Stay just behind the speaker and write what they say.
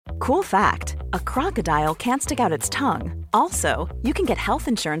Cool fact, a crocodile can't stick out its tongue. Also, you can get health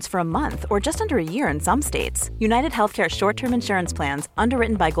insurance for a month or just under a year in some states. United Healthcare short-term insurance plans,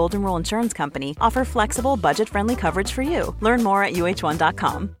 underwritten by Golden Rule Insurance Company, offer flexible, budget-friendly coverage for you. Learn more at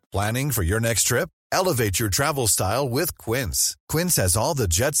uh1.com. Planning for your next trip? Elevate your travel style with Quince. Quince has all the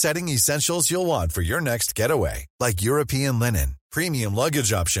jet-setting essentials you'll want for your next getaway, like European linen, premium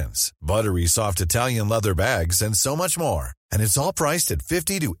luggage options, buttery soft Italian leather bags, and so much more. And it's all priced at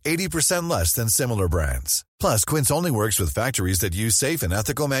 50 to 80% less than similar brands. Plus, Quince only works with factories that use safe and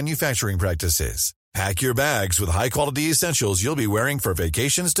ethical manufacturing practices. Pack your bags with high-quality essentials you'll be wearing for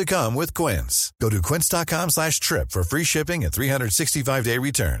vacations to come with Quince. Go to quince.com/trip for free shipping and 365-day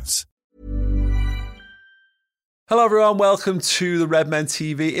returns. Hello everyone, welcome to the Redmen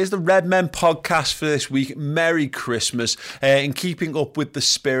TV. It's the Redmen podcast for this week. Merry Christmas. In keeping up with the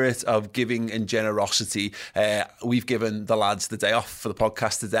spirit of giving and generosity, we've given the lads the day off for the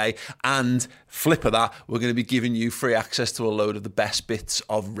podcast today, and flip of that, we're going to be giving you free access to a load of the best bits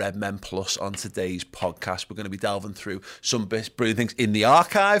of Redmen Plus on today's podcast. We're going to be delving through some brilliant things in the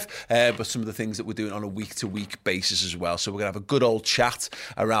archive, but some of the things that we're doing on a week-to-week basis as well. So we're going to have a good old chat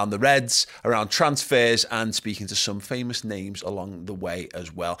around the Reds, around transfers, and speaking to some famous names along the way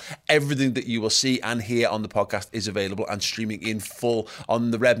as well. Everything that you will see and hear on the podcast is available and streaming in full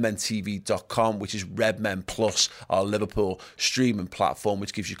on the redmentv.com, which is Redmen Plus, our Liverpool streaming platform,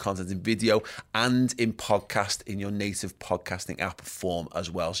 which gives you content in video and in podcast in your native podcasting app form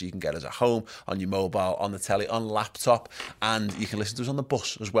as well. So you can get us at home, on your mobile, on the telly, on laptop, and you can listen to us on the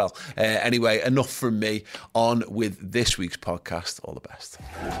bus as well. Anyway, enough from me. On with this week's podcast. All the best.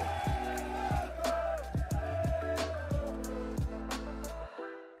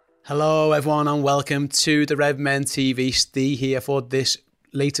 Hello everyone and welcome to the Redmen TV. Steve here for this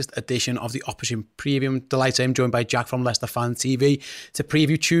latest edition of the Opposition Preview. Delighted I'm joined by Jack from Leicester Fan TV to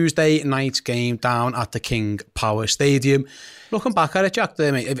preview Tuesday night's game down at the King Power Stadium. Looking back at it, Jack,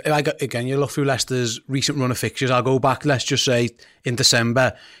 there, mate, again, you look through Leicester's recent run of fixtures. I'll go back, let's just say, in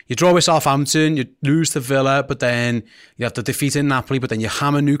December. You draw with Southampton, you lose to Villa, but then you have the defeat in Napoli, but then you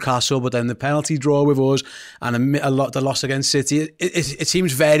hammer Newcastle, but then the penalty draw with us, and the loss against City. It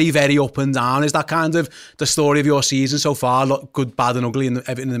seems very, very up and down. Is that kind of the story of your season so far? Good, bad and ugly, and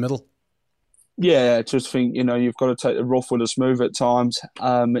everything in the middle? Yeah, I just think, you've got to take the rough with the smooth at times.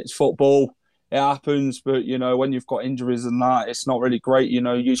 It's football. It happens, but, when you've got injuries and that, it's not really great.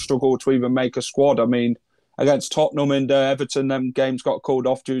 You struggle to even make a squad. I mean, against Tottenham and Everton, them games got called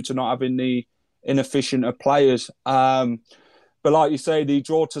off due to not having the inefficient of players. But like you say, the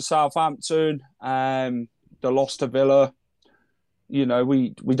draw to Southampton, the loss to Villa,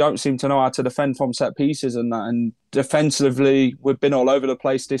 we don't seem to know how to defend from set pieces and that. And defensively, we've been all over the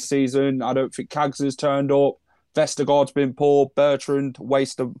place this season. I don't think Cags has turned up. Vestergaard's been poor. Bertrand,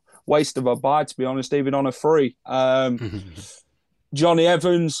 waste of a buy, to be honest, even on a free. Johnny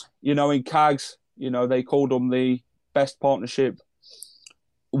Evans, in Cags, they called him the best partnership,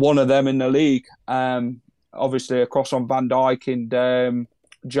 one of them in the league. Obviously, across on Van Dijk and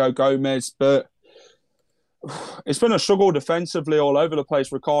Joe Gomez, but it's been a struggle defensively all over the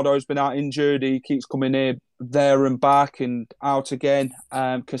place. Ricardo's been out injured. He keeps coming in there and back and out again.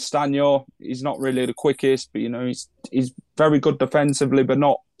 Castagno, he's not really the quickest, but, he's very good defensively, but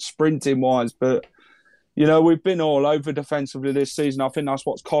not sprinting-wise. But, we've been all over defensively this season. I think that's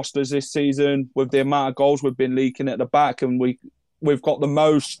what's cost us this season with the amount of goals we've been leaking at the back. And we've got the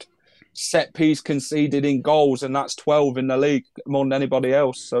most set piece conceded in goals, and that's 12 in the league, more than anybody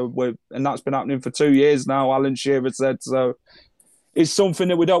else. And that's been happening for 2 years now, Alan Shearer said. So it's something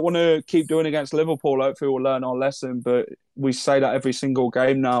that we don't want to keep doing against Liverpool. Hopefully we'll learn our lesson, but we say that every single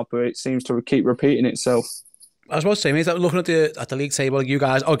game now, but it seems to keep repeating itself. I was about to say, mate, looking at the league table, you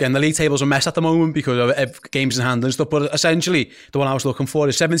guys, again, the league table's a mess at the moment because of games in hand and stuff, but essentially, the one I was looking for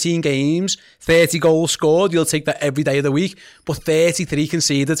is 17 games, 30 goals scored. You'll take that every day of the week, but 33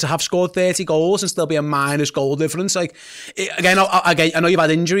 conceded. To have scored 30 goals and still be a minus goal difference. I know you've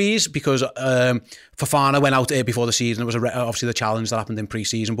had injuries because Fofana went out before the season. It was obviously the challenge that happened in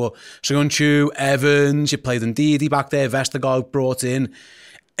pre-season, but Soyuncu, Evans, you played Ndidi back there, Vestergaard brought in.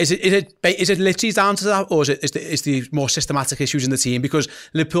 Is it literally down to that, or is the more systematic issues in the team? Because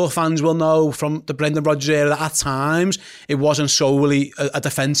Liverpool fans will know from the Brendan Rodgers era that at times it wasn't solely a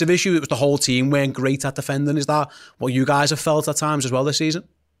defensive issue; it was the whole team weren't great at defending. Is that what you guys have felt at times as well this season?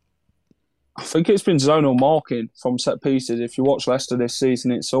 I think it's been zonal marking from set pieces. If you watch Leicester this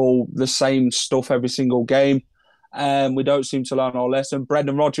season, it's all the same stuff every single game. We don't seem to learn our lesson.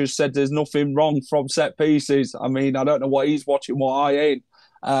 Brendan Rodgers said there's nothing wrong from set pieces. I mean, I don't know what he's watching, what I ain't.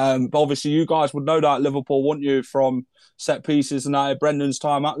 But obviously, you guys would know that at Liverpool, wouldn't you, from set pieces and that, Brendan's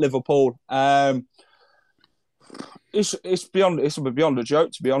time at Liverpool. It's beyond a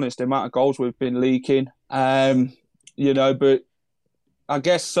joke, to be honest, the amount of goals we've been leaking. But I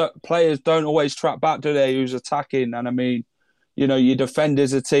guess players don't always track back, do they, who's attacking? And I mean, you defend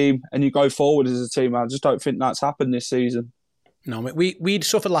as a team and you go forward as a team. I just don't think that's happened this season. No, we'd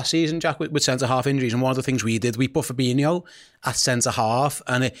suffered last season, Jack, with centre-half injuries, and one of the things we did, we put Fabinho at centre-half,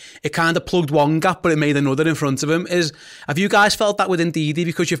 and it kind of plugged one gap, but it made another in front of him. Have you guys felt that with Ndidi,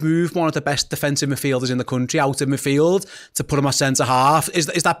 because you've moved one of the best defensive midfielders in the country out of midfield to put him at centre-half? Is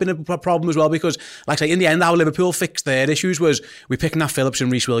that been a problem as well? Because, like I say, in the end, how Liverpool fixed their issues was we picked Nat Phillips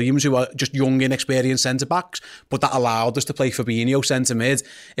and Reece Williams, who are just young, inexperienced centre-backs, but that allowed us to play Fabinho centre-mid.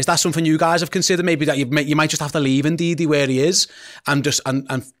 Is that something you guys have considered? Maybe that you might just have to leave Ndidi where he is and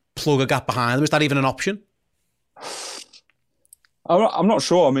plug a gap behind them? Is that even an option? I'm not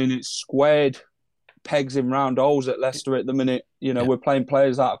sure. I mean, it's squared pegs in round holes at Leicester at the minute. We're playing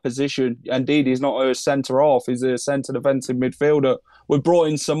players out of position. Indeed, he's not a centre-half. He's a centre defensive midfielder. We brought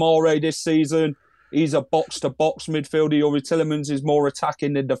in Samare this season. He's a box-to-box midfielder. Yuri Tillemans is more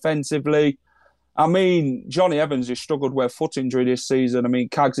attacking than defensively. I mean, Johnny Evans has struggled with a foot injury this season. I mean,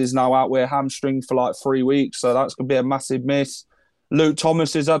 Cags is now out with a hamstring for like 3 weeks, so that's going to be a massive miss. Luke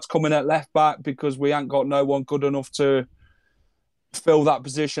Thomas has had to come in at left back because we ain't got no one good enough to fill that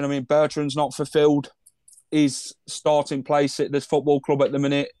position. I mean, Bertrand's not fulfilled his starting place at this football club at the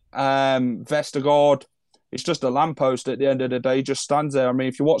minute. Vestergaard, it's just a lamppost at the end of the day. He just stands there. I mean,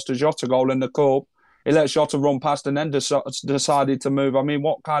 if you watch the Jota goal in the cup, he let Jota run past and then decided to move. I mean,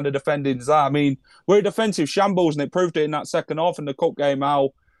 what kind of defending is that? I mean, we're a defensive shambles, and it proved it in that second half in the cup game how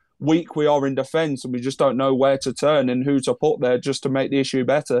weak we are in defence, and we just don't know where to turn and who to put there just to make the issue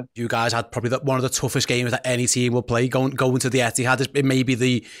better. You guys had probably one of the toughest games that any team will play going to the Etihad. It may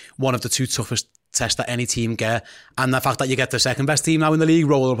be one of the two toughest tests that any team get, and the fact that you get the second best team now in the league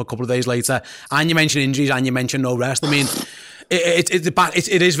roll up a couple of days later, and you mention injuries and you mention no rest. I mean,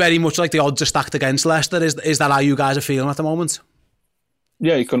 it is very much like the odds are stacked against Leicester. Is that how you guys are feeling at the moment?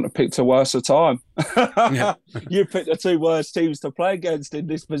 Yeah, you couldn't have picked a worse time. Yeah. You picked the two worst teams to play against in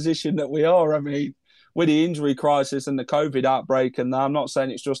this position that we are. I mean, with the injury crisis and the COVID outbreak, and I'm not saying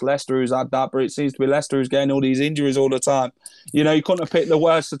it's just Leicester who's had that, but it seems to be Leicester who's getting all these injuries all the time. You couldn't have picked the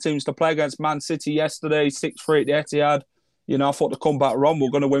worst of teams to play against. Man City yesterday, 6-3 at the Etihad. I thought the comeback run, we're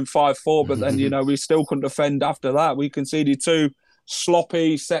going to win 5-4, but then, we still couldn't defend after that. We conceded 2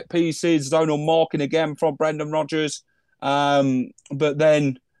 sloppy set pieces, zonal marking again from Brendan Rodgers. But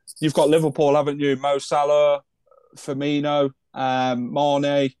then you've got Liverpool, haven't you? Mo Salah, Firmino,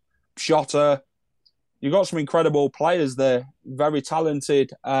 Mane, Jota. You've got some incredible players there, very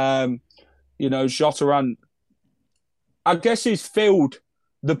talented. Jota, and I guess he's filled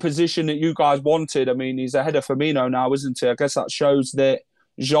the position that you guys wanted. I mean, he's ahead of Firmino now, isn't he? I guess that shows that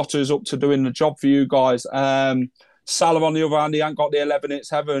Jota's up to doing the job for you guys. Salah, on the other hand, he ain't got the 11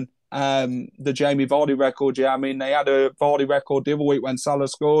 hits heaven. The Jamie Vardy record, yeah. I mean, they had a Vardy record the other week when Salah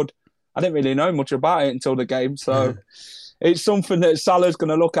scored. I didn't really know much about it until the game, so it's something that Salah's going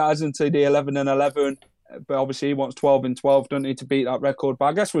to look at, isn't he? The 11 and 11, but obviously he wants 12 and 12, don't need to beat that record. But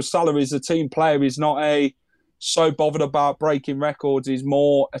I guess with Salah, he's a team player. He's not so bothered about breaking records. He's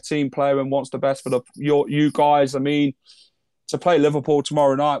more a team player and wants the best for you guys. I mean, to play Liverpool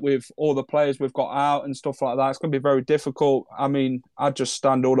tomorrow night with all the players we've got out and stuff like that, it's going to be very difficult. I mean, I'd just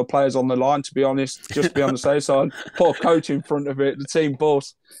stand all the players on the line, to be honest, just be on the safe side, put a coach in front of it, the team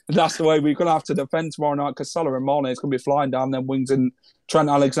boss. And that's the way we're going to have to defend tomorrow night, because Salah and Mane is going to be flying down them wings, and Trent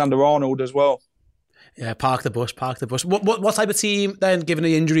Alexander-Arnold as well. Yeah, park the bus. What type of team then, given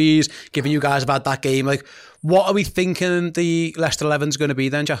the injuries, given you guys have had that game, like, what are we thinking the Leicester 11's going to be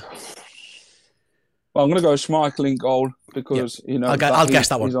then, Jack? Well, I'm going to go Schmeichel in goal because, I'll guess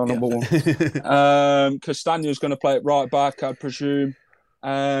that one. He's on number one. Castagne's going to play it right back, I presume.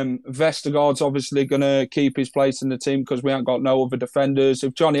 Vestergaard's obviously going to keep his place in the team because we ain't got no other defenders.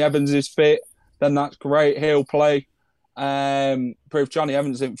 If Johnny Evans is fit, then that's great. He'll play. But if Johnny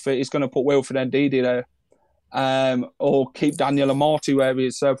Evans isn't fit, he's going to put Wilfred Ndidi there. Or keep Daniel Amati where he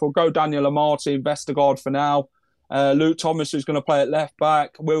is. So if we'll go Daniel Amati, Vestergaard for now. Luke Thomas is going to play at left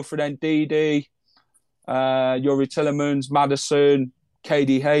back. Wilfred Ndidi. Yuri Tillemans, Maddison,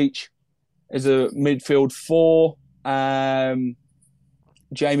 KDH is a midfield 4.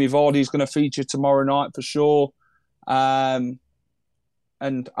 Jamie Vardy is going to feature tomorrow night for sure. And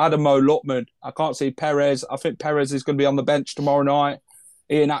Adamo Lutman. I can't see Perez. I think Perez is going to be on the bench tomorrow night.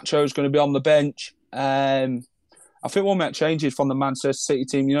 Iheanacho is going to be on the bench. I think we'll make changes from the Manchester City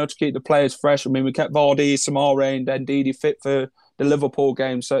team, to keep the players fresh. I mean, we kept Vardy, Samare and Ndidi fit for the Liverpool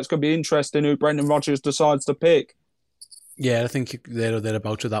game. So it's going to be interesting who Brendan Rodgers decides to pick. Yeah, I think they're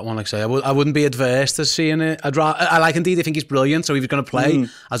about with that one. Like I say, I wouldn't be adverse to seeing it. I like Indeed. I think he's brilliant. So if he's going to play,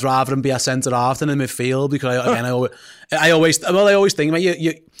 I'd rather him be a centre half than in midfield, because I always think,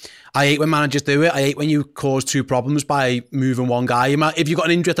 mate, I hate when managers do it. I hate when you cause two problems by moving one guy. If you've got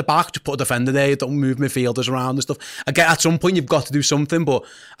an injury at the back, just put a defender there. Don't move midfielders around and stuff. I get at some point you've got to do something, but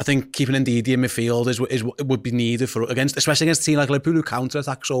I think keeping Ndidi in midfield would be needed especially against a team like Liverpool who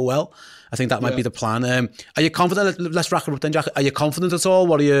counter-attack so well. I think that might be the plan. Are you confident? Let's rack it up then, Jack. Are you confident at all?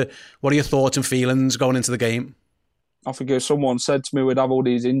 What are your thoughts and feelings going into the game? I think if someone said to me we'd have all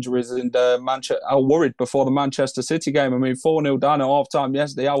these injuries and I was worried before the Manchester City game. I mean, 4-0 down at half-time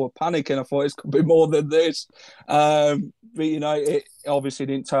yesterday, I was panicking. I thought it could be more than this. But, it obviously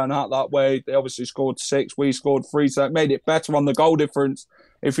didn't turn out that way. They obviously scored 6, we scored 3, so it made it better on the goal difference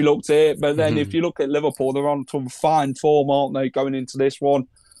if you looked at it. But then if you look at Liverpool, they're on some fine form, aren't they, going into this one?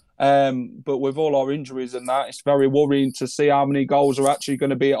 But with all our injuries and that, it's very worrying to see how many goals are actually going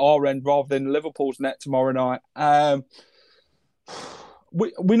to be at our end rather than Liverpool's net tomorrow night.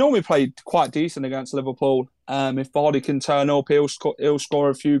 We normally play quite decent against Liverpool. If Vardy can turn up, he'll score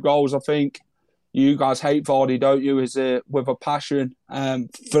a few goals, I think. You guys hate Vardy, don't you? With a passion.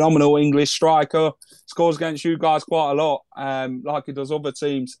 Phenomenal English striker. Scores against you guys quite a lot, like he does other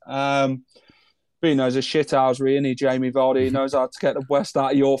teams. But he knows a shithousery, isn't he, Jamie Vardy? He knows how to get the best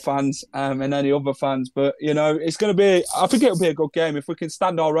out of your fans and any other fans. But, it's going to be... I think it'll be a good game. If we can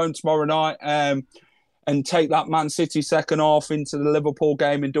stand our own tomorrow night and take that Man City second half into the Liverpool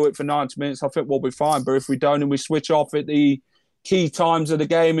game and do it for 90 minutes, I think we'll be fine. But if we don't and we switch off at the key times of the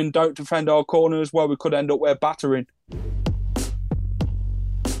game and don't defend our corners, well, we could end up with battering.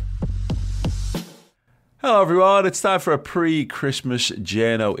 Hello everyone, it's time for a pre-Christmas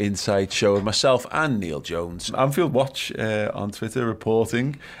Journo Insight show with myself and Neil Jones. Anfield Watch on Twitter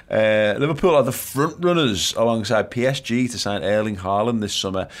reporting Liverpool are the front runners alongside PSG to sign Erling Haaland this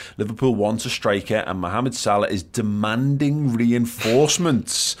summer. Liverpool wants a striker and Mohamed Salah is demanding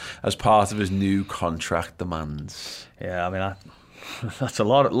reinforcements as part of his new contract demands. Yeah, I mean, that's a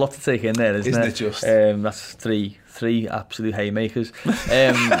lot to take in there, isn't it? Just? That's three absolute haymakers.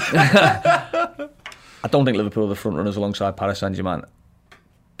 I don't think Liverpool are the front runners alongside Paris Saint-Germain.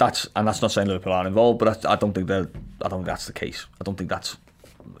 That's not saying Liverpool aren't involved, but I don't think that's the case. I don't think that's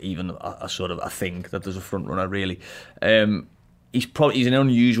even a sort of a thing that there's a front runner really. He's in an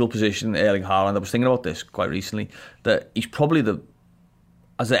unusual position, Erling Haaland. I was thinking about this quite recently, that he's probably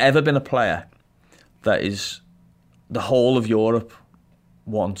has there ever been a player that is the whole of Europe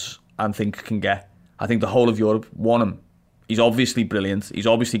wants and think can get? I think the whole of Europe want him. He's obviously brilliant. He's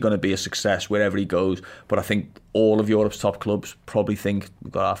obviously going to be a success wherever he goes. But I think all of Europe's top clubs probably think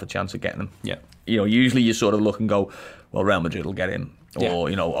we've got half a chance of getting him. Yeah. Usually you sort of look and go, well, Real Madrid will get him. Or,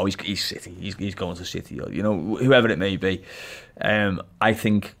 he's City. He's going to City. Or, whoever it may be. I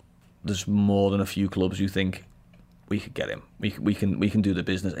think there's more than a few clubs who think we could get him. We can do the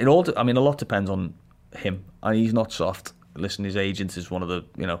business. A lot depends on him. And he's not soft. Listen, his agent is one of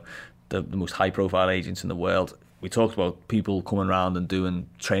the most high-profile agents in the world. We talked about people coming around and doing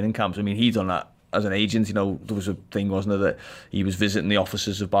training camps. I mean, he's done that as an agent. There was a thing, wasn't there, that he was visiting the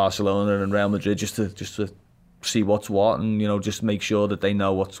offices of Barcelona and Real Madrid just to see what's what and just make sure that they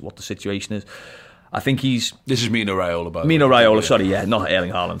know what the situation is. I think he's... This is Mino Raiola, by the way. Mino Raiola, sorry, yeah, not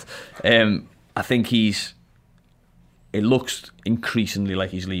Erling Haaland. I think it looks increasingly like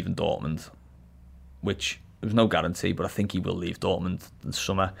he's leaving Dortmund, which there's no guarantee, but I think he will leave Dortmund in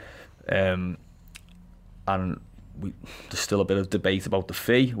summer. And there's still a bit of debate about the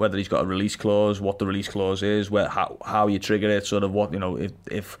fee, whether he's got a release clause, what the release clause is, how you trigger it, sort of what,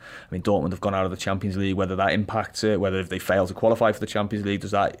 if Dortmund have gone out of the Champions League, whether that impacts it, whether if they fail to qualify for the Champions League,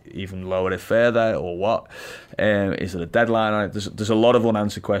 does that even lower it further, or what? Is there a deadline on it? There's a lot of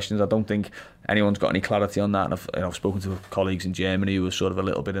unanswered questions. I don't think anyone's got any clarity on that, and I've spoken to colleagues in Germany who are sort of a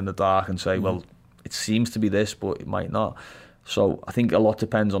little bit in the dark and say, well, it seems to be this, but it might not. So I think a lot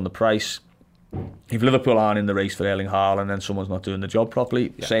depends on the price. If Liverpool aren't in the race for Erling Haaland, then someone's not doing the job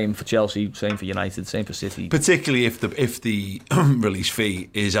properly. Yeah. Same for Chelsea, same for United, same for City. Particularly if the release fee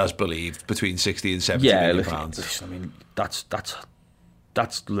is as believed, between 60 and 70 million pounds. I mean, that's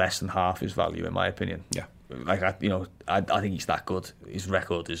less than half his value, in my opinion. Yeah, I think he's that good. His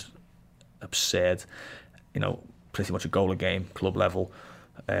record is absurd. Pretty much a goal a game, club level.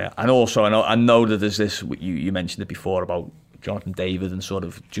 And also, I know that there's this. You mentioned it before about Jonathan David and sort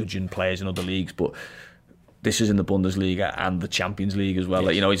of judging players in other leagues, but this is in the Bundesliga and the Champions League as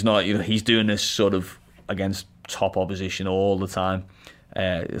well. Yes. He's not. He's doing this sort of against top opposition all the time.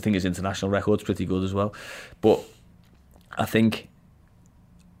 I think his international record's pretty good as well. But I think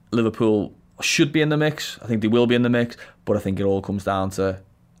Liverpool should be in the mix. I think they will be in the mix, but I think it all comes down to,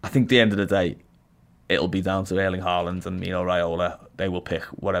 I think at the end of the day, it'll be down to Erling Haaland and Mino Raiola. They will pick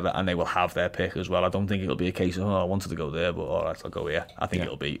whatever, and they will have their pick as well. I don't think it'll be a case of, I wanted to go there, but all right, I'll go here. I think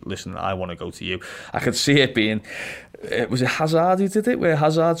it'll be, listen, I want to go to you. I could see it being, was it Hazard who did it, where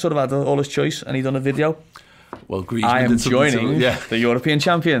Hazard sort of had all his choice and he done a video? Well, Griezmann I am joining yeah. the European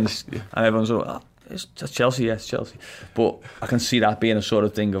champions. And everyone's like, it's Chelsea, yes, Chelsea. But I can see that being a sort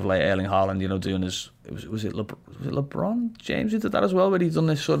of thing of like Erling Haaland, doing his, was it LeBron James who did that as well, where he'd done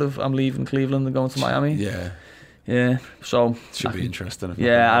this sort of, I'm leaving Cleveland and going to Miami? Yeah, so should be interesting.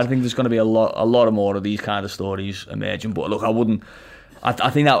 Yeah, I think there's going to be a lot of more of these kind of stories emerging. But look, I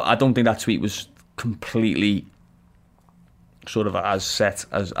don't think that tweet was completely sort of as set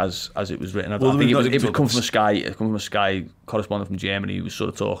as it was written. I think it was come from a Sky correspondent from Germany who was sort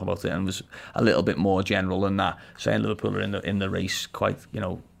of talking about it and was a little bit more general than that, saying Liverpool are in the race, quite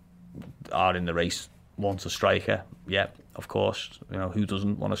are in the race, want a striker. Yeah, of course. Who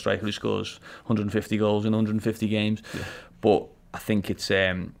doesn't want a striker who scores 150 goals in 150 games? Yeah. But I think there's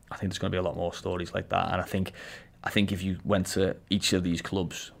going to be a lot more stories like that, and I think if you went to each of these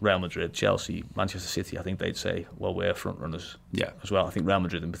clubs, Real Madrid, Chelsea, Manchester City, I think they'd say, well, we're front runners as well. I think Real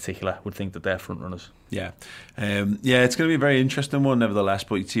Madrid in particular would think that they're front runners. Yeah. It's going to be a very interesting one nevertheless,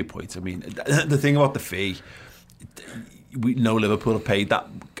 but to your point, I mean, the thing about the fee, we know Liverpool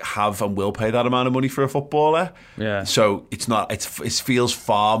have and will pay that amount of money for a footballer. Yeah. So it's not. It feels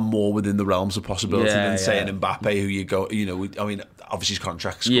far more within the realms of possibility than saying Mbappe, who you go. I mean, obviously his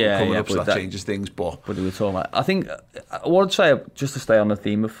contract's coming up, so that changes things. But we were talking about, I think what I'd say, just to stay on the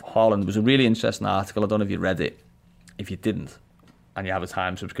theme of Haaland, was a really interesting article. I don't know if you read it. If you didn't, and you have a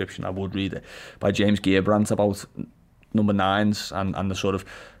Time subscription, I would read it, by James Gearbrandt about number 9s and the sort of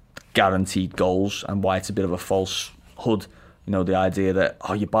guaranteed goals and why it's a bit of a false hood. The idea that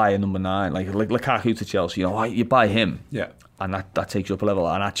you buy a number 9, like Lukaku to Chelsea, you buy him, and that takes you up a level.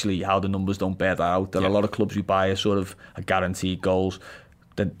 And actually, how the numbers don't bear that out. There are a lot of clubs who buy a guaranteed goals,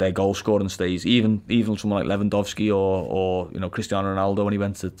 that their goal scoring stays. Even someone like Lewandowski or Cristiano Ronaldo when he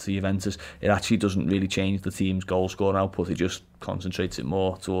went to Juventus, it actually doesn't really change the team's goal scoring output. It just concentrates it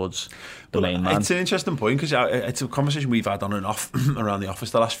more towards the main man. It's an interesting point because it's a conversation we've had on and off around the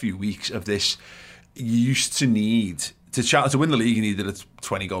office the last few weeks of this. You used to need to win the league, you needed a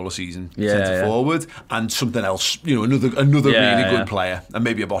 20 goal a season centre forward and something else, another really good player and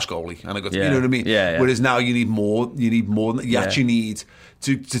maybe a boss goalie and a good, you know what I mean? Whereas now you need more. You actually need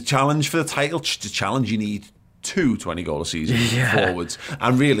to challenge for the title. To challenge, you need 2 20 goal a season forwards,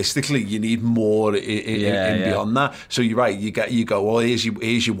 and realistically, you need more in beyond that. So you're right. You go. Well, here's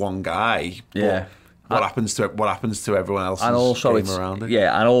your one guy. But what happens to everyone else? And also, it's around it?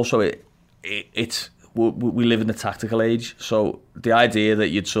 And also it's. We live in the tactical age, so the idea that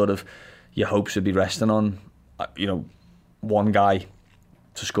your hopes would be resting on, one guy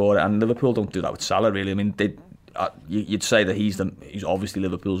to score it, and Liverpool don't do that with Salah really. I mean, you'd say that he's obviously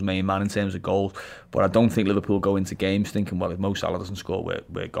Liverpool's main man in terms of goals, but I don't think Liverpool go into games thinking, well, if Mo Salah doesn't score,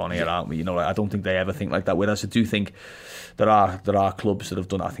 we're gone here, aren't we? I don't think they ever think like that. Whereas I do think there are clubs that have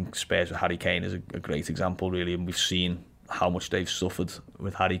done. I think Spurs with Harry Kane is a great example, really, and we've seen how much they've suffered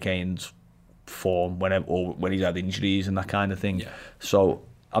with Harry Kane's form when he's had injuries and that kind of thing. So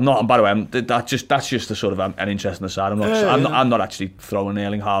I'm not. And by the way, that's just a sort of an interesting aside. I'm not actually throwing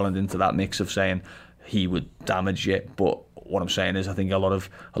Erling Haaland into that mix of saying he would damage it. But what I'm saying is, I think a lot of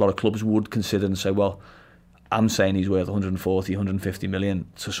clubs would consider and say, well, I'm saying he's worth 140, 150 million.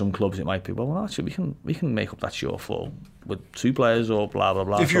 To some clubs, it might be, well, actually, we can make up that shortfall with 2 players or blah blah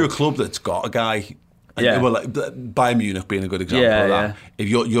blah. If you're a club that's got a guy. Well, like Bayern Munich being a good example of that. If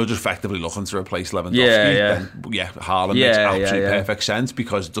you're just effectively looking to replace Lewandowski, then Haaland makes absolutely perfect sense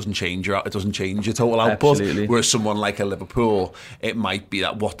because it doesn't change your total output. Absolutely. Whereas someone like a Liverpool, it might be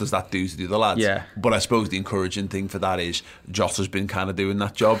that what does that do to the other lads? But I suppose the encouraging thing for that is Jota's been kind of doing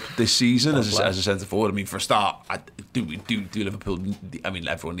that job this season as a centre forward. I mean, for a start, do Liverpool? I mean,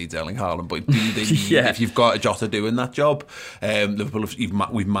 everyone needs Erling Haaland, but do they need, if you've got a Jota doing that job, Liverpool,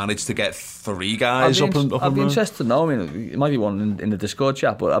 we've managed to get 3 guys. I'd be interested to know. I mean, it might be one in the Discord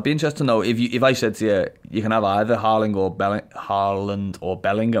chat, but I'd be interested to know if I said to you can have either Haaland or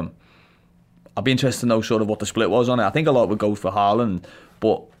Bellingham. I'd be interested to know sort of what the split was on it. I think a lot would go for Haaland,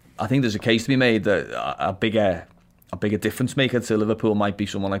 but I think there's a case to be made that a bigger difference maker to Liverpool might be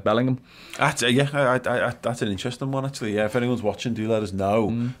someone like Bellingham. That's an interesting one actually. If anyone's watching, do let us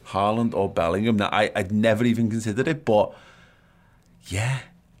know. Haaland or Bellingham. Now, I'd never even considered it, but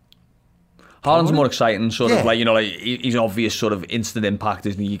Haaland's more exciting, sort of like, you know, like he's an obvious sort of instant impact,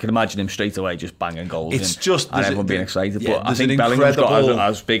 isn't he? You can imagine him straight away just banging goals. It's just and everyone being excited. Yeah, but I think Bellingham's got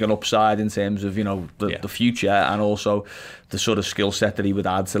as big an upside in terms of, you know, the future, and also the sort of skill set that he would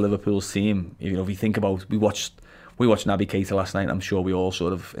add to Liverpool's team. You know, if you think about, we watched Naby Keita last night. I'm sure we all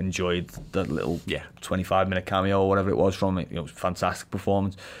sort of enjoyed that little 25-minute cameo or whatever it was from it. You know, it was a fantastic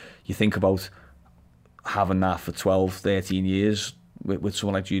performance. You think about having that for 12, 13 years with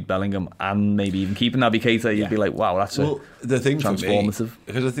someone like Jude Bellingham, and maybe even keeping Naby Keita, you'd be like, wow, that's the thing transformative. For me,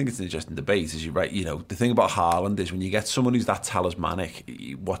 because I think it's an interesting debate, is you're right. You know, the thing about Haaland is when you get someone who's that talismanic,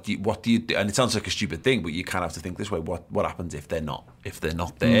 what do you do? And it sounds like a stupid thing, but you kind of have to think this way: what happens if they're not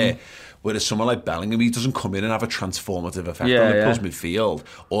there? Whereas someone like Bellingham, he doesn't come in and have a transformative effect on the plus midfield.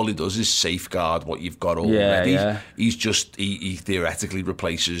 All he does is safeguard what you've got already. He's just he theoretically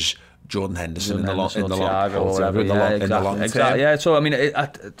replaces Jordan Henderson in the long term. Yeah, so I mean,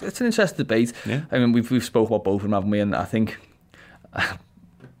 it's an interesting debate. Yeah. I mean, we've spoke about both of them, haven't we? And I think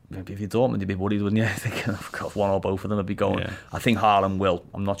maybe if you're Dortmund, you'd be worried, wouldn't you? Thinking I've got one or both of them, I'd be going. Yeah. I think Haaland will.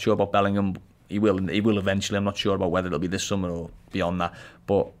 I'm not sure about Bellingham. He will eventually. I'm not sure about whether it'll be this summer or beyond that.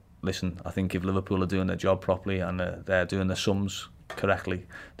 But listen, I think if Liverpool are doing their job properly and they're doing their sums correctly,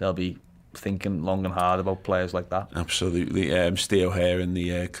 they'll be thinking long and hard about players like that. Absolutely. Steve O'Hare in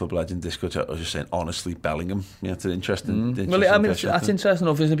the Club Legend Discord chat was just saying, honestly, Bellingham. Yeah, it's an interesting. Well, I mean, that's interesting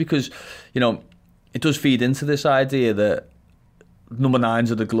enough, isn't it? Because, you know, it does feed into this idea that number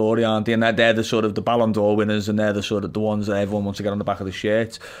 9s are the glory, aren't they? And they're the sort of the Ballon d'Or winners, and they're the sort of the ones that everyone wants to get on the back of the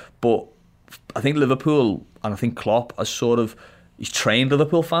shirt. But I think Liverpool, and I think Klopp has sort of, he's trained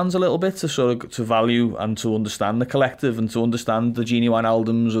Liverpool fans a little bit to sort of to value and to understand the collective and to understand the Gini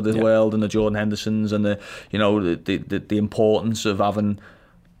Wijnaldums of this world and the Jordan Hendersons and the, you know, the importance of having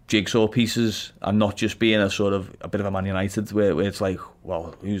jigsaw pieces and not just being a sort of a bit of a Man United where it's like,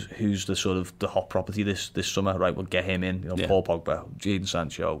 well, who's the sort of the hot property this summer, right? We'll get him in, you know, Paul Pogba, Jadon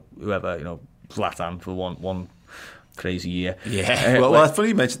Sancho, whoever, you know, Zlatan for one crazy year. Yeah, well, it's funny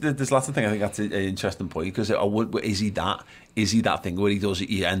you mentioned the Zlatan thing. I think that's an interesting point, because is he that thing where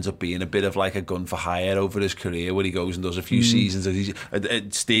he ends up being a bit of like a gun for hire over his career, where he goes and does a few seasons.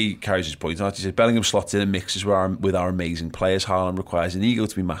 Steve carries his point on. He says Bellingham slots in and mixes with our amazing players. Haaland requires an ego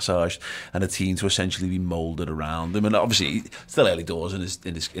to be massaged and a team to essentially be moulded around him. And obviously, still early doors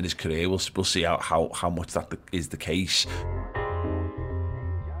in his career. We'll see how much that is the case.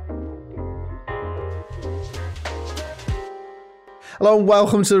 Hello and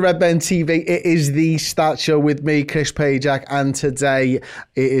welcome to the Redmen TV. It is the Stat Show with me, Chris Pajak, and today it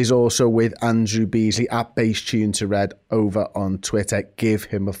is also with Andrew Beasley at BaseTuneToRed over on Twitter. Give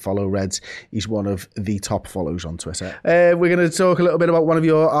him a follow, Reds. He's one of the top follows on Twitter. We're going to talk a little bit about one of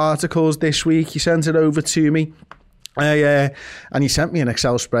your articles this week. You sent it over to me. And you sent me an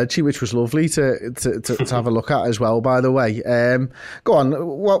Excel spreadsheet, which was lovely to have a look at as well, by the way. Go on,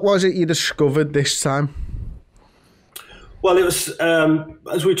 what was it you discovered this time? Well, it was,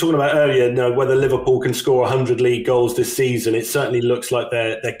 as we were talking about earlier, you know, whether Liverpool can score 100 league goals this season. It certainly looks like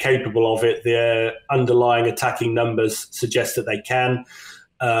they're capable of it. Their underlying attacking numbers suggest that they can.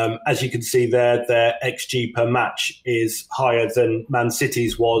 As you can see there, their XG per match is higher than Man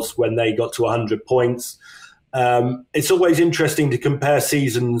City's was when they got to 100 points. It's always interesting to compare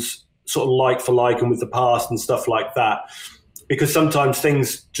seasons sort of like for like and with the past and stuff like that, because sometimes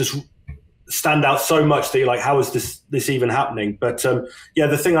things just stand out so much that you're like, how is this even happening? But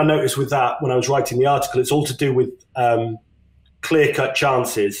the thing I noticed with that when I was writing the article, it's all to do with clear-cut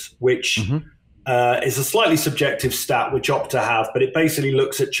chances, which is a slightly subjective stat which Opta have, but it basically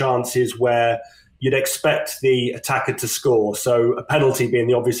looks at chances where you'd expect the attacker to score. So a penalty being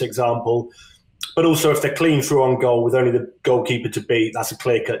the obvious example, but also if they're clean through on goal with only the goalkeeper to beat, that's a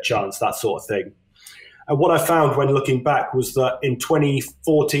clear-cut chance, that sort of thing. And what I found when looking back was that in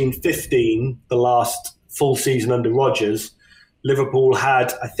 2014-15, the last full season under Rodgers, Liverpool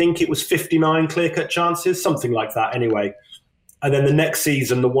had, I think it was 59 clear-cut chances, something like that anyway. And then the next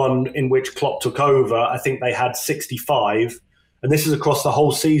season, the one in which Klopp took over, I think they had 65. And this is across the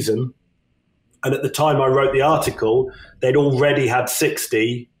whole season. And at the time I wrote the article, they'd already had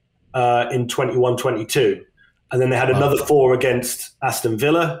 60 in 21-22. And then they had another 4 against Aston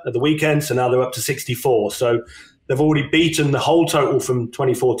Villa at the weekend, so now they're up to 64. So they've already beaten the whole total from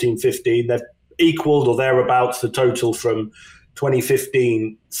 2014-15. They've equalled or thereabouts the total from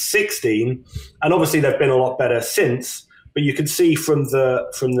 2015-16. And obviously they've been a lot better since. But you can see from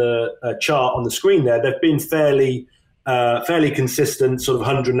the chart on the screen there, they've been fairly consistent, sort of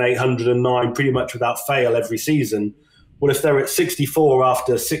 108, 109, pretty much without fail every season. Well, if they're at 64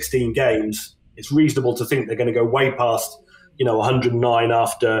 after 16 games, it's reasonable to think they're going to go way past, 109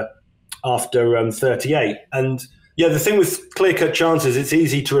 after after 38. And yeah, the thing with clear-cut chances, it's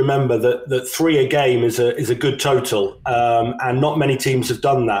easy to remember that 3 a game is a good total, and not many teams have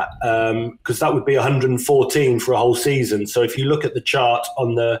done that, because that would be 114 for a whole season. So if you look at the chart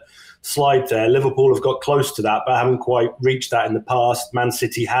on the slide there, Liverpool have got close to that, but haven't quite reached that in the past. Man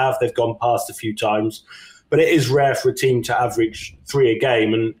City have; they've gone past a few times, but it is rare for a team to average 3 a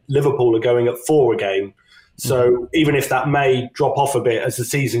game, and Liverpool are going at 4 a game. So even if that may drop off a bit as the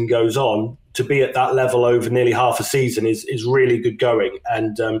season goes on, to be at that level over nearly half a season is really good going,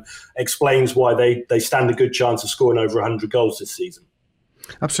 and explains why they stand a good chance of scoring over 100 goals this season.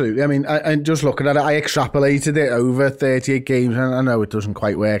 Absolutely. I mean, I just looking at it, I extrapolated it over 38 games, and I know it doesn't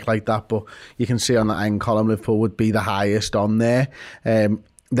quite work like that, but you can see on that end column, Liverpool would be the highest on there.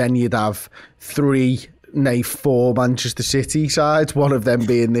 Then you'd have 3, nay 4 Manchester City sides, one of them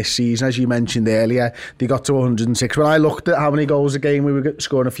being this season, as you mentioned earlier. They got to 106. When I looked at how many goals a game we were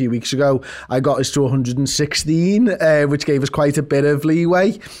scoring a few weeks ago, I got us to 116, which gave us quite a bit of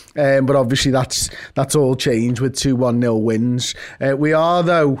leeway. But obviously that's all changed with 2-1-0 wins. We are,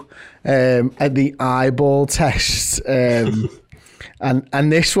 though, at the eyeball test.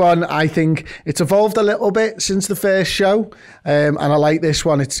 And this one, I think it's evolved a little bit since the first show, and I like this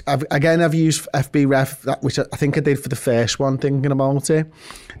one. I've used FB Ref, which I think I did for the first one, thinking about it.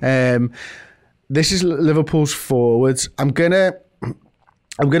 This is Liverpool's forwards. I'm gonna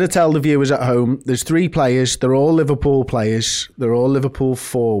tell the viewers at home, there's 3 players. They're all Liverpool players. They're all Liverpool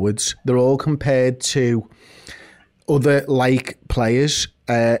forwards. They're all compared to other like players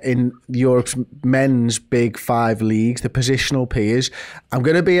in Europe's men's big 5 leagues, the positional peers. I'm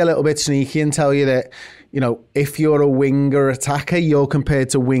going to be a little bit sneaky and tell you that, if you're a winger attacker, you're compared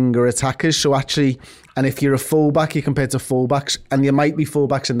to winger attackers. So actually, and if you're a fullback, you're compared to fullbacks, and there might be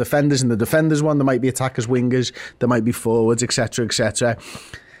fullbacks and defenders. In the defenders one, there might be attackers, wingers, there might be forwards, etc., etc.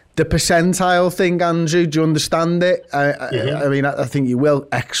 The percentile thing, Andrew, do you understand it? I mean, I think you will.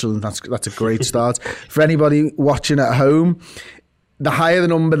 Excellent. That's a great start. For anybody watching at home, the higher the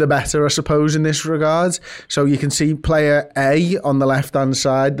number, the better, I suppose, in this regard. So you can see player A on the left-hand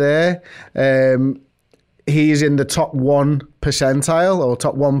side there. He is in the top 1 percentile, or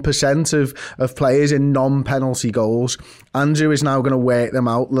top 1% of players in non-penalty goals. Andrew is now going to work them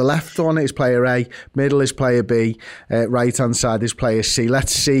out. The left one is player A, middle is player B, right-hand side is player C.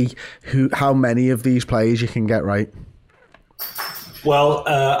 Let's see how many of these players you can get right. Well,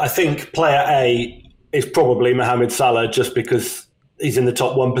 I think player A is probably Mohamed Salah, just because he's in the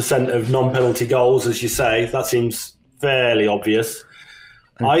top 1% of non-penalty goals, as you say. That seems fairly obvious.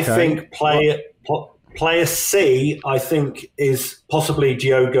 Okay. I think player C, I think, is possibly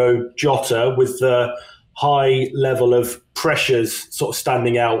Diogo Jota, with the high level of pressures sort of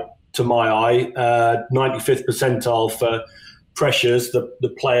standing out to my eye. 95th percentile for pressures,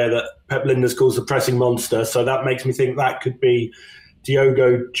 the player that Pep Linders calls the pressing monster. So that makes me think that could be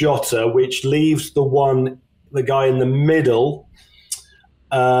Diogo Jota, which leaves the guy in the middle,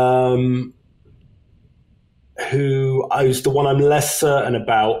 who is the one I'm less certain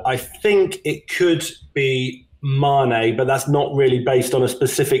about. I think it could be Mane, but that's not really based on a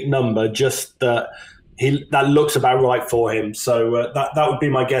specific number, just that that looks about right for him. So that would be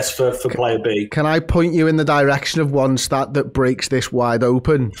my guess for player B. Can I point you in the direction of one stat that breaks this wide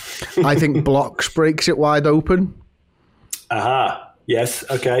open? I think blocks breaks it wide open. Aha, yes,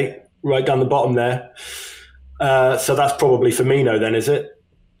 okay. Right down the bottom there. So that's probably Firmino then, is it?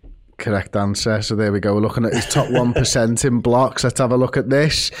 Correct answer. So there we go. We're looking at his top 1% in blocks. Let's have a look at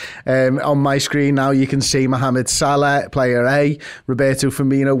this. On my screen now, you can see Mohamed Salah, player A. Roberto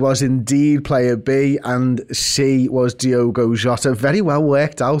Firmino was indeed player B. And C was Diogo Jota. Very well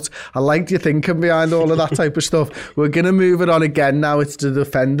worked out. I liked your thinking behind all of that type of stuff. We're going to move it on again now. It's the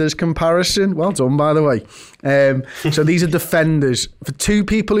defenders comparison. Well done, by the way. So these are defenders. For 2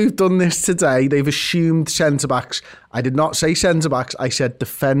 people who've done this today, they've assumed centre-backs. I did not say centre-backs, I said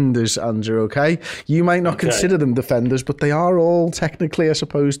defenders, Andrew, okay? You might not consider them defenders, but they are all technically, I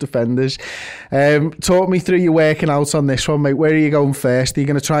suppose, defenders. Talk me through your working out on this one, mate. Where are you going first? Are you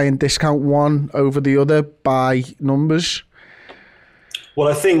going to try and discount one over the other by numbers? Well,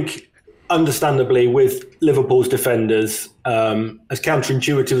 I think, understandably, with Liverpool's defenders, as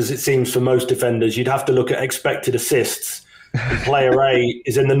counterintuitive as it seems for most defenders, you'd have to look at expected assists. And player A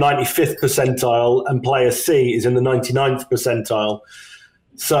is in the 95th percentile and player C is in the 99th percentile.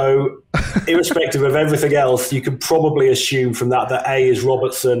 So irrespective of everything else, you can probably assume from that A is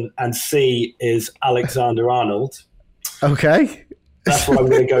Robertson and C is Alexander-Arnold. Okay. That's what I'm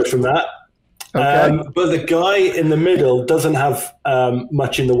going to go from that. Okay. But the guy in the middle doesn't have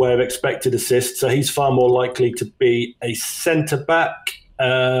much in the way of expected assists, so he's far more likely to be a centre-back.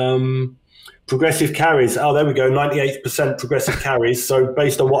 Progressive carries. Oh, there we go. 98% progressive carries. So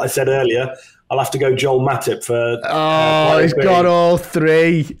based on what I said earlier, I'll have to go Joel Matip for... he's got all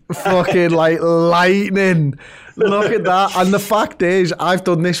three. Fucking like lightning. Look at that. And the fact is, I've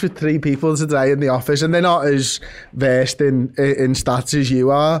done this with 3 people today in the office, and they're not as versed in stats as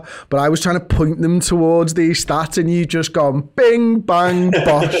you are, but I was trying to point them towards these stats, and you just gone bing, bang,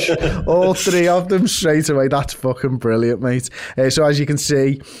 bosh. All 3 of them straight away. That's fucking brilliant, mate. So as you can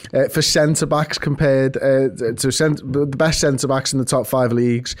see, for centre-backs compared to the best centre-backs in the top 5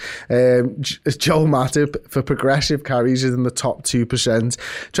 leagues, Joel Matip for progressive carries is in the top 2%.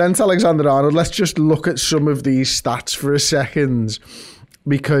 Trent Alexander-Arnold, let's just look at some of these stats for a second,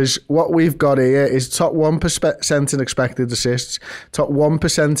 because what we've got here is top 1% in expected assists, top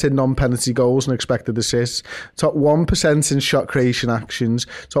 1% in non-penalty goals and expected assists, top 1% in shot creation actions,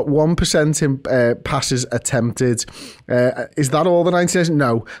 top 1% in passes attempted. Is that all the 99?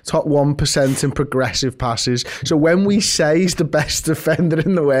 No, top 1% in progressive passes. So when we say he's the best defender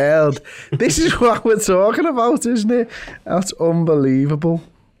in the world, this is what we're talking about, isn't it? That's unbelievable.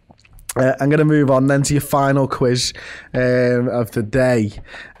 I'm going to move on then to your final quiz of the day.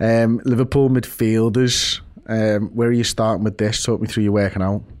 Liverpool midfielders. Where are you starting with this? Talk me through your working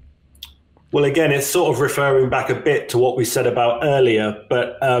out. Well, again, it's sort of referring back a bit to what we said about earlier,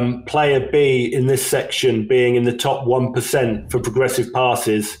 but player B in this section being in the top 1% for progressive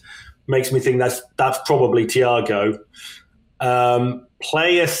passes makes me think that's probably Thiago.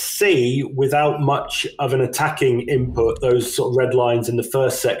 Player C, without much of an attacking input, those sort of red lines in the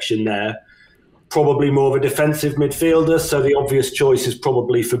first section there, probably more of a defensive midfielder. So the obvious choice is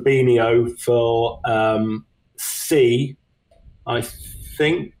probably Fabinho for C, I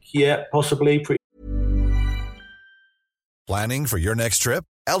think. Yeah, possibly. Planning for your next trip?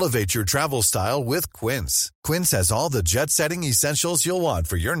 Elevate your travel style with Quince. Quince has all the jet-setting essentials you'll want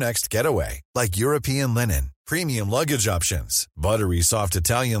for your next getaway, like European linen, premium luggage options, buttery soft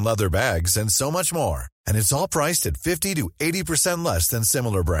Italian leather bags, and so much more. And it's all priced at 50 to 80% less than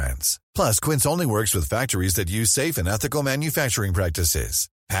similar brands. Plus, Quince only works with factories that use safe and ethical manufacturing practices.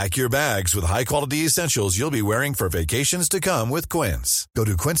 Pack your bags with high-quality essentials you'll be wearing for vacations to come with Quince. Go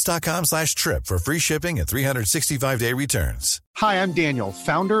to quince.com/trip for free shipping and 365-day returns. Hi, I'm Daniel,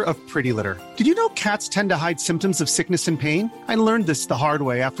 founder of Pretty Litter. Did you know cats tend to hide symptoms of sickness and pain? I learned this the hard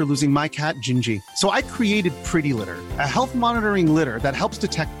way after losing my cat, Gingy. So I created Pretty Litter, a health monitoring litter that helps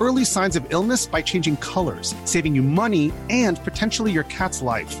detect early signs of illness by changing colors, saving you money and potentially your cat's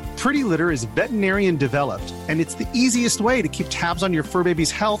life. Pretty Litter is veterinarian developed, and it's the easiest way to keep tabs on your fur baby's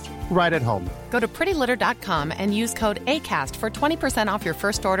health right at home. Go to prettylitter.com and use code ACAST for 20% off your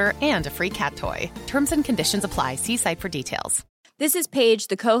first order and a free cat toy. Terms and conditions apply. See site for details. This is Paige,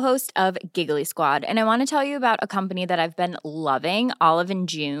 the co-host of Giggly Squad, and I want to tell you about a company that I've been loving, Olive &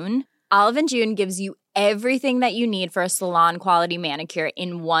 June. Olive & June gives you everything that you need for a salon-quality manicure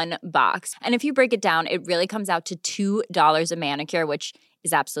in one box. And if you break it down, it really comes out to $2 a manicure, which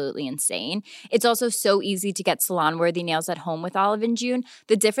is absolutely insane. It's also so easy to get salon-worthy nails at home with Olive & June.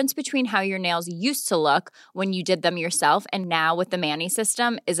 The difference between how your nails used to look when you did them yourself and now with the Mani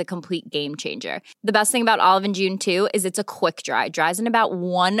system is a complete game changer. The best thing about Olive & June, too, is it's a quick dry. Dries in about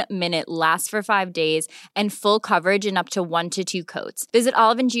 1 minute, lasts for 5 days, and full coverage in up to 1 to 2 coats. Visit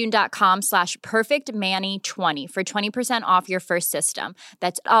oliveandjune.com/perfectmani20 for 20% off your first system.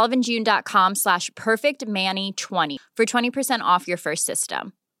 That's oliveandjune.com/perfectmani20 for 20% off your first system.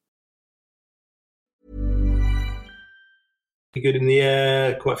 Good in the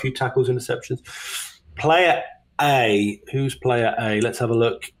air, quite a few tackles, interceptions. Player A, who's player A? Let's have a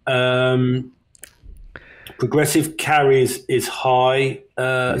look. Progressive carries is high.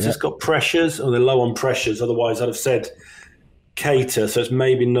 Has this got pressures? Or they're low on pressures, otherwise I'd have said Keita, so it's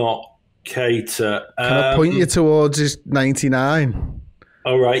maybe not Keita. Can I point you towards his 99?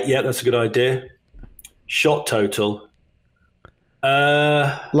 All right, yeah, that's a good idea. Shot total.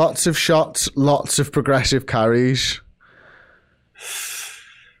 Lots of shots, lots of progressive carries.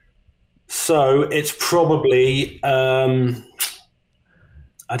 So it's probably, I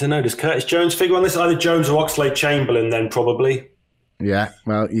don't know, does Curtis Jones figure on this? Either Jones or Oxlade-Chamberlain then probably. Yeah,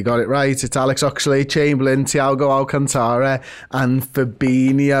 well, you got it right. It's Alex Oxlade-Chamberlain, Thiago Alcantara and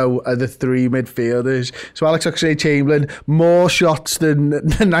Fabinho are the 3 midfielders. So Alex Oxlade-Chamberlain, more shots than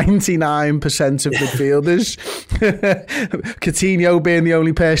 99% of midfielders. Coutinho being the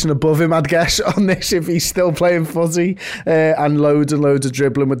only person above him, I'd guess, on this if he's still playing footy. And loads of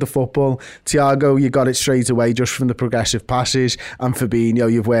dribbling with the football. Thiago, you got it straight away just from the progressive passes. And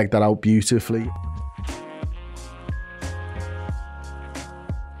Fabinho, you've worked that out beautifully.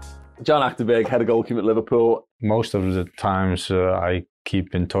 John Achterberg, head of goalkeeper at Liverpool. Most of the times I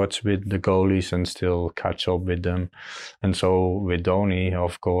keep in touch with the goalies and still catch up with them. And so with Donny,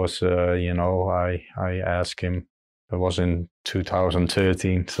 of course, I asked him. It was in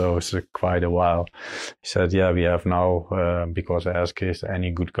 2013, so it's quite a while. He said, yeah, we have now, because I asked, is there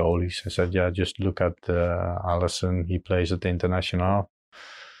any good goalies? I said, yeah, just look at Alisson. He plays at the International.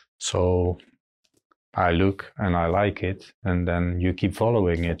 So I look and I like it, and then you keep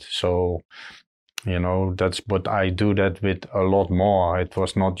following it. So, but I do that with a lot more. It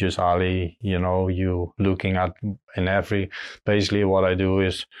was not just Ali, you looking at basically what I do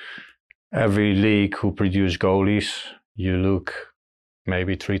is, every league who produce goalies, you look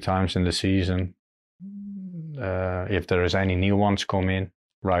maybe 3 times in the season. If there is any new ones come in,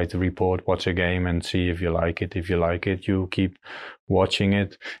 write a report, watch a game and see if you like it. If you like it, you keep watching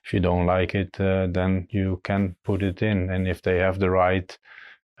it. If you don't like it, then you can put it in. And if they have the right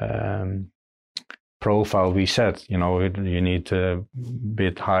profile we set, you need a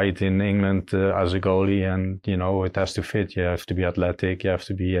bit height in England as a goalie, and, it has to fit. You have to be athletic, you have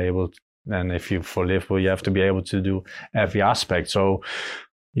to be able to, and if you for Liverpool, you have to be able to do every aspect. So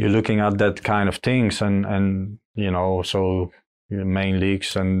you're looking at that kind of things, and so main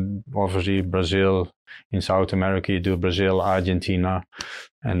leagues, and obviously Brazil. In South America, you do Brazil, Argentina,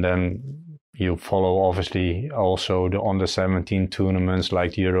 and then you follow obviously also the under-17 tournaments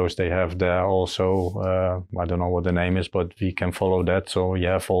like the Euros they have there also. I don't know what the name is, but we can follow that. So you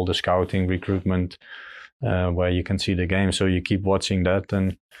have all the scouting, recruitment, where you can see the game. So you keep watching that,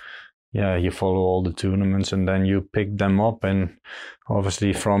 and yeah, you follow all the tournaments, and then you pick them up. And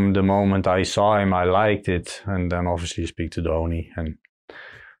obviously from the moment I saw him, I liked it. And then obviously you speak to Donny, and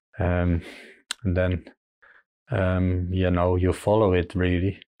then, you follow it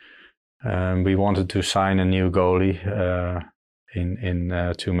really. We wanted to sign a new goalie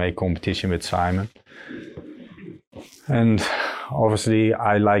to make competition with Simon. And obviously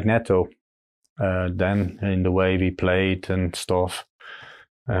I like Neto then in the way we played and stuff.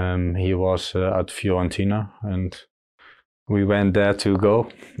 He was at Fiorentina, and we went there to go,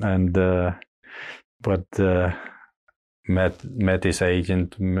 and met his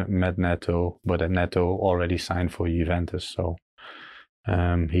agent, met Neto, but Neto already signed for Juventus, so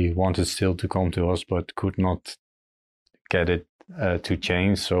he wanted still to come to us, but could not get it to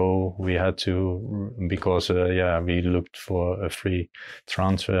change. So we had to, because we looked for a free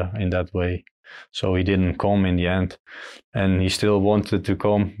transfer in that way. So he didn't come in the end, and he still wanted to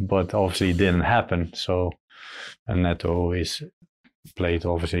come, but obviously it didn't happen. So, and Neto is played,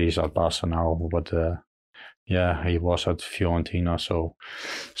 obviously he's at Barca now, but he was at Fiorentina.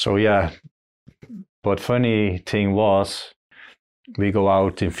 So yeah. But funny thing was, we go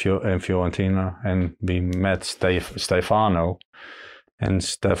out in Fiorentina and we met Stefano, and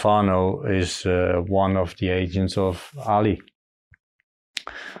Stefano is one of the agents of Ali.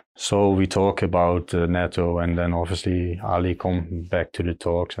 So we talk about Neto, and then obviously Ali come back to the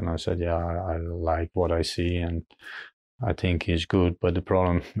talks, and I said, yeah, I like what I see and I think he's good, but the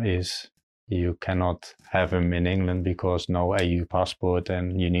problem is you cannot have him in England because no EU passport,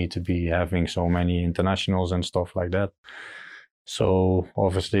 and you need to be having so many internationals and stuff like that. So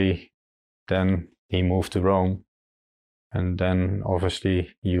obviously then he moved to Rome, and then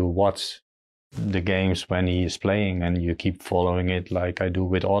obviously you watch the games when he is playing and you keep following it like I do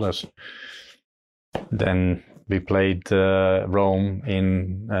with others. Then we played Rome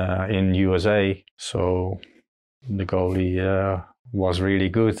in USA, so the goalie was really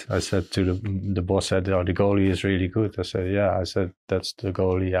good. I said to the boss, said, oh, the goalie is really good. I said, yeah, I said, that's the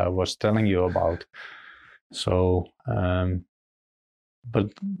goalie I was telling you about. So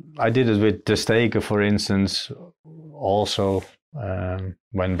but I did it with De Steker, for instance, also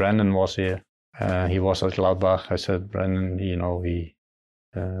when Brendan was here. He was at Gladbach. I said, Brendan, he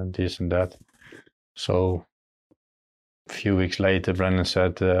this and that. So a few weeks later, Brendan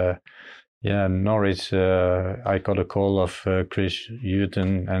said, Norwich, I got a call of Chris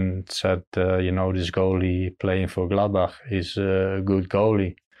Hughton and said, this goalie playing for Gladbach is a good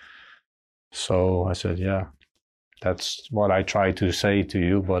goalie. So I said, yeah, that's what I try to say to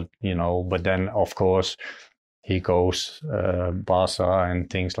you. But, but then, of course, he goes Barca and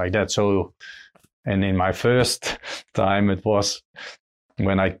things like that. So, and in my first time, it was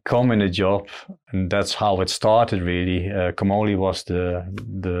when I come in a job, and that's how it started really. Kamoli was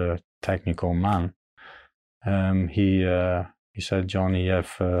the technical man. He said, Johnny, you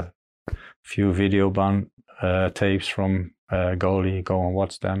have a few video tapes from goalie, go and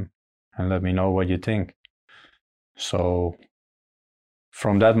watch them and let me know what you think. So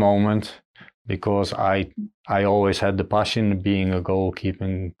from that moment, because I always had the passion of being a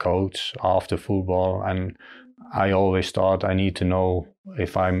goalkeeping coach after football, and I always thought I need to know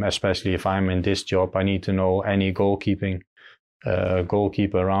especially if I'm in this job, I need to know any goalkeeper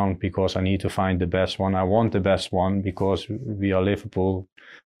around, because I need to find the best one. I want the best one because we are Liverpool,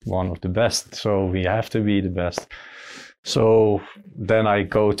 one of the best, so we have to be the best. So then I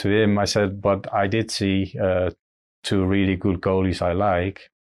go to him. I said, but I did see 2 really good goalies I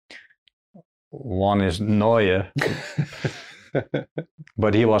like. One is Neuer,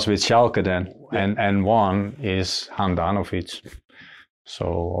 but he was with Schalke then, and one is Handanovic.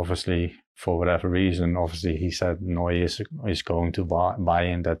 So obviously, for whatever reason, obviously he said Neuer is going to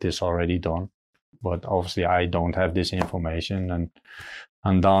Bayern, that is already done. But obviously I don't have this information, and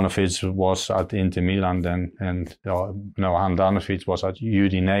Handanovic was at Inter Milan then, and Handanovic was at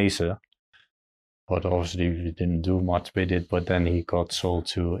Udinese. But obviously we didn't do much with it, but then he got sold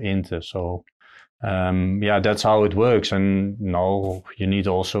to Inter. So that's how it works. And no, you need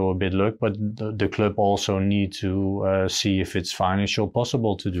also a bit luck, but the club also need to see if it's financial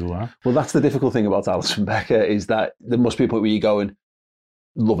possible to do. Huh? Well, that's the difficult thing about Alisson Becker, is that there must be a point where you're going,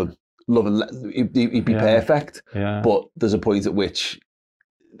 love him, he'd be perfect. Yeah. But there's a point at which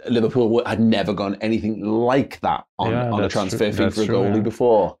Liverpool had never gone anything like that on a transfer fee for a goalie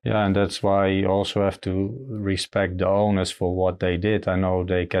before. Yeah, and that's why you also have to respect the owners for what they did. I know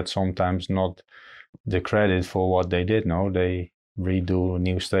they get sometimes not the credit for what they did. No, they redo a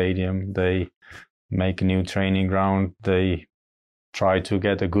new stadium, they make a new training ground, they try to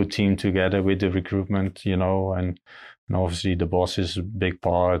get a good team together with the recruitment, and obviously the boss is a big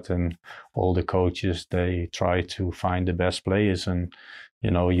part, and all the coaches, they try to find the best players, and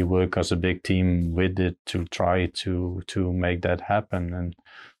you work as a big team with it to try to make that happen. And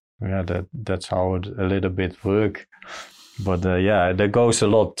that's how it a little bit work. But there goes a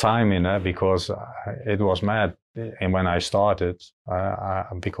lot of time in it, because it was mad. And when I started,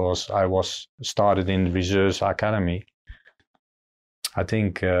 because I was started in the Reserves Academy, I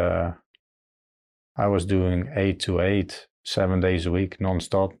think I was doing 8 to 8, 7 days a week,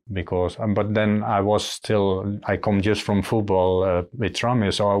 non-stop, because, but then I come just from football with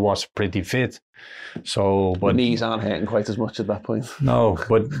Tranmere, so I was pretty fit. So, but the knees aren't hurting quite as much at that point. No,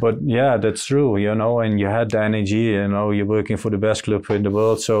 but yeah, that's true, and you had the energy, you're working for the best club in the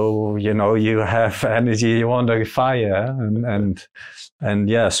world, so, you have energy, you want to fire, and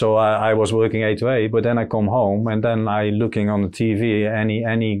yeah, so I was working 8 to 8, but then I come home, and then I looking on the TV,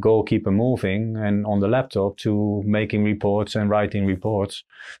 any goalkeeper moving, and on the laptop to making reports and writing reports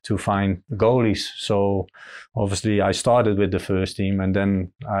to find goalies. So obviously I started with the first team, and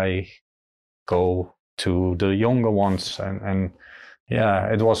then I go to the younger ones, and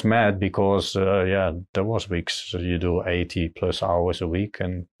yeah, it was mad, because there was weeks you do 80 plus hours a week,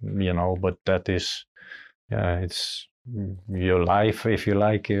 and but that is it's your life, if you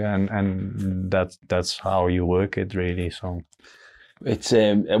like, and that's how you work it, really. So it's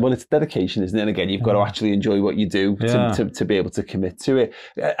it's dedication, isn't it? And again, you've got to actually enjoy what you do to be able to commit to it.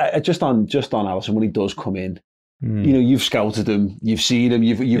 Just on Alisson, when he does come in, you've scouted him, you've seen him,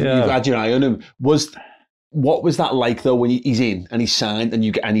 you've had your eye on him. What was that like though, when he's in and he's signed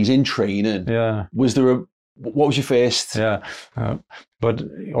and he's in training? Yeah. What was your first? Yeah, but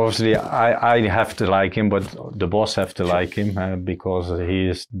obviously I have to like him, but the boss have to like him, because he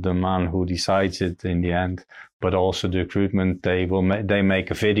is the man who decides it in the end. But also the recruitment, they make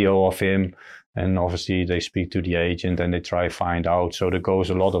a video of him, and obviously they speak to the agent and they try to find out. So there goes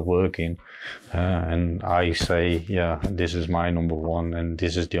a lot of work in, and I say, this is my number one, and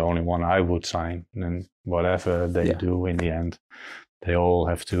this is the only one I would sign. And whatever they do in the end, they all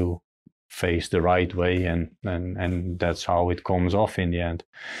have to face the right way, and that's how it comes off in the end.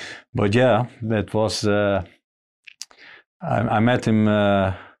 But yeah, that was I met him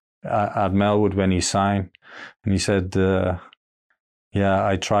at Melwood when he signed, and he said,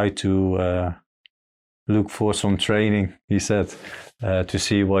 I tried to look for some training, he said, to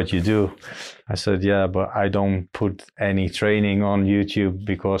see what you do. I said, but I don't put any training on YouTube,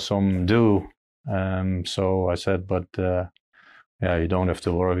 because some do. So I said, but you don't have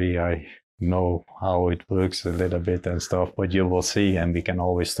to worry, I know how it works a little bit and stuff, but you will see, and we can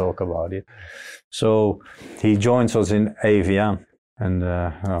always talk about it. So he joins us in AVM, and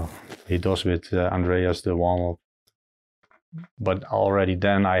he does with Andreas the warm-up. But already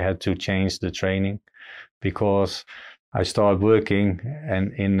then I had to change the training, because I started working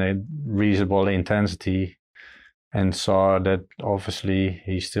and in a reasonable intensity, and saw that obviously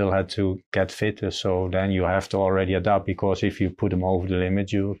he still had to get fitter. So then you have to already adapt, because if you put him over the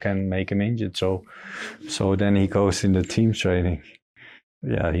limit, you can make him injured. So then he goes in the team training.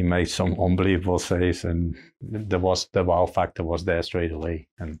 yeah, he made some unbelievable saves, and the wow factor was there straight away.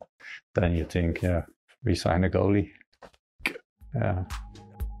 And then you think, yeah, we sign a goalie. Yeah.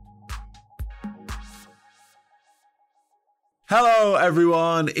 Hello,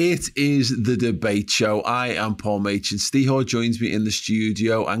 everyone. It is The Debate Show. I am Paul Machin. Stihor joins me in the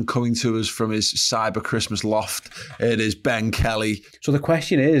studio, and coming to us from his cyber Christmas loft, it is Ben Kelly. So the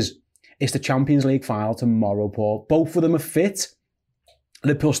question is the Champions League final tomorrow, Paul? Both of them are fit.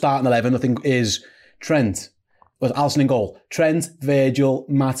 Liverpool starting 11, I think, is Trent, with Alisson in goal. Trent, Virgil,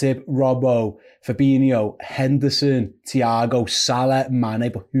 Matip, Robbo, Fabinho, Henderson, Thiago, Salah,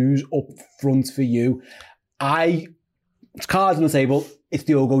 Mane. But who's up front for you? It's cards on the table. It's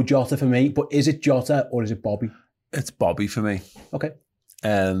Diogo Jota for me. But is it Jota or is it Bobby? It's Bobby for me. Okay.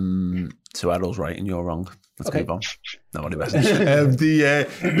 So Errol's right and you're wrong. Let's move on. Nobody better.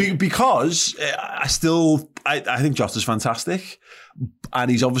 Because I think Jota's fantastic,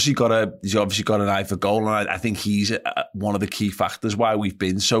 and he's obviously got an eye for goal, and I think he's one of the key factors why we've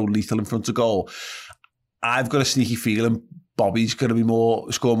been so lethal in front of goal. I've got a sneaky feeling Bobby's going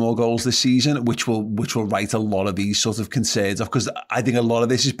to score more goals this season, which will right a lot of these sort of concerns off, because I think a lot of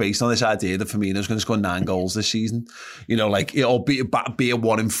this is based on this idea that Firmino's going to score 9 goals this season. You know, like it'll be a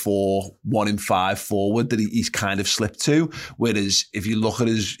 1 in 4, 1 in 5 forward that he's kind of slipped to. Whereas if you look at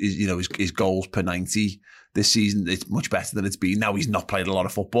his goals per 90 this season, it's much better than it's been. Now he's not played a lot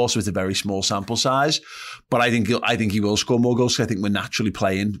of football, so it's a very small sample size. But I think he will score more goals. I think we're naturally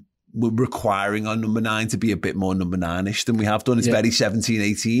playing. We're requiring our number 9 to be a bit more number 9-ish than we have done. It's very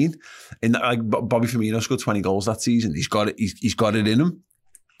 17-18. Bobby Firmino scored 20 goals that season. He's got it. He's got it in him.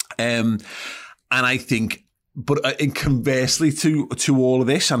 And I think, but conversely to all of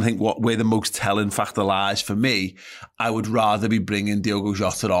this, I think where the most telling factor lies for me, I would rather be bringing Diogo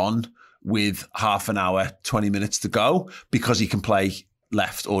Jota on with half an hour, 20 minutes to go, because he can play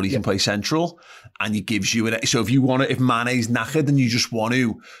left or he can play central, and he gives you so if Mane's knackered and you just want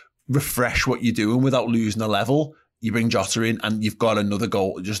to refresh what you're doing without losing a level, you bring Jota in and you've got another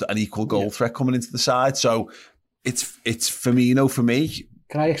goal, just an equal goal threat coming into the side. So it's Firmino for me.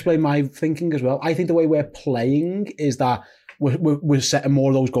 Can I explain my thinking as well? I think the way we're playing is that we're setting more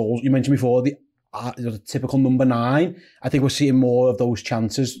of those goals. You mentioned before the typical number 9. I think we're seeing more of those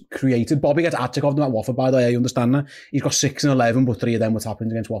chances created. Bobby gets hat-trick of them at Watford, by the way. I understand that. He's got 6 and 11, but 3 of them were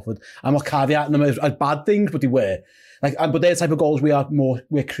happened against Watford. I'm not caveating them as bad things, but they were. But they're the type of goals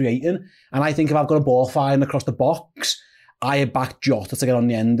we're creating. And I think if I've got a ball firing across the box, I back Jota to get on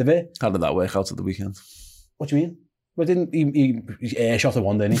the end of it. How did that work out at the weekend? What do you mean? Well, he air shot at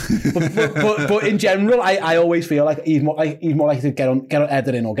one, didn't he? but in general, I always feel like he's more likely to get on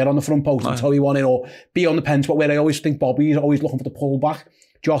header in, or get on the front post and toe you one in, or be on the pen spot, where I always think Bobby's always looking for the pull back.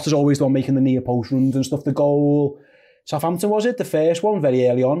 Jota's always the one making the near post runs and stuff. The goal, Southampton, was it? The first one, very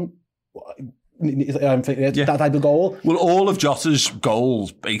early on. That type of goal. Well, all of Jota's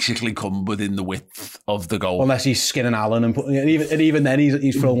goals basically come within the width of the goal, unless he's skinning Allen and even then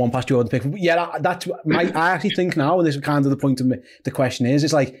he's throwing one past Jordan Pickford. Yeah, that's I actually think now, and this is kind of the point of the question is,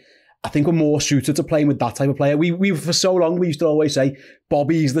 it's like I think we're more suited to playing with that type of player. We for so long we used to always say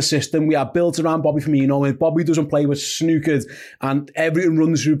Bobby's the system. We are built around Bobby Firmino, and Bobby doesn't play with snookers and everything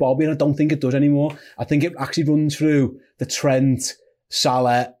runs through Bobby, and I don't think it does anymore. I think it actually runs through the Trent,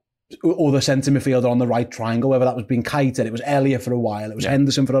 Salah, or the centre midfielder on the right triangle, whether that was being kited. It was Elliott for a while. It was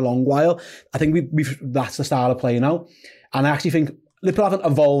Henderson for a long while. I think that's the style of play now. And I actually think Liverpool haven't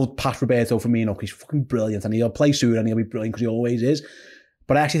evolved past Roberto Firmino, because he's fucking brilliant, and he'll play soon and he'll be brilliant because he always is.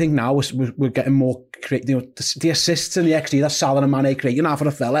 But I actually think now we're getting more creative. The assists and the XG that Salah and Mane creating now for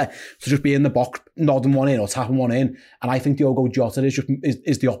a fella to just be in the box, nodding one in or tapping one in. And I think Diogo Jota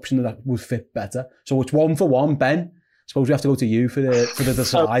is the option that would fit better. So it's 1 for 1, Ben. Suppose we have to go to you for the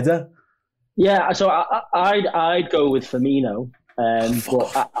decider. So I'd go with Firmino,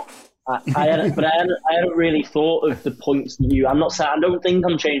 but I hadn't really thought of the points that you. I'm not saying I don't think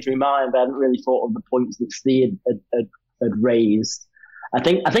I'm changing my mind, but I hadn't really thought of the points that Steve had raised. I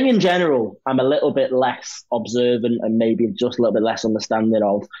think in general I'm a little bit less observant and maybe just a little bit less understanding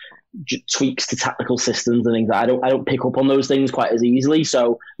of tweaks to tactical systems and things. I don't pick up on those things quite as easily.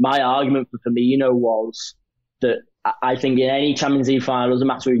 So my argument for Firmino was that I think in any Champions League final, doesn't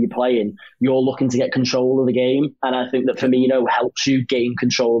matter who you're playing, you're looking to get control of the game. And I think that Firmino helps you gain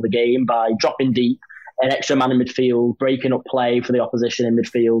control of the game by dropping deep, an extra man in midfield, breaking up play for the opposition in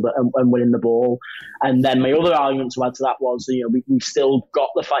midfield and winning the ball. And then my other argument to add to that was, we've still got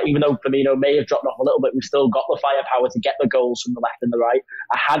the fight, even though Firmino may have dropped off a little bit, we've still got the firepower to get the goals from the left and the right.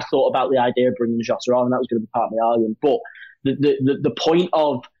 I had thought about the idea of bringing Jota on, and that was going to be part of my argument. But the point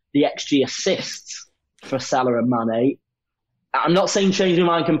of the XG assists for Salah and Mane I'm not saying change my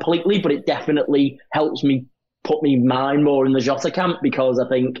mind completely, but it definitely helps me put my mind more in the Jota camp, because I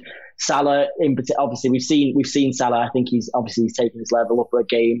think Salah, in particular, obviously we've seen Salah. I think he's taken his level up a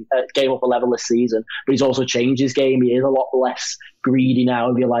game up a level this season, but he's also changed his game. He is a lot less greedy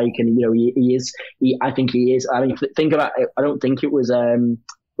now, if you like, and I think he is. I mean, think about it. I don't think it was.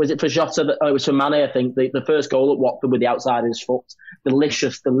 Was it for Jota? It was for Mane. I think the first goal at Watford with the outside of his foot,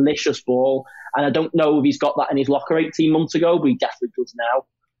 delicious ball. And I don't know if he's got that in his locker 18 months ago, but he definitely does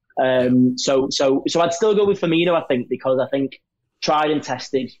now. So I'd still go with Firmino, I think, because I think tried and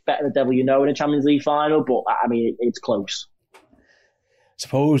tested, better the devil you know in a Champions League final, but I mean, it's close.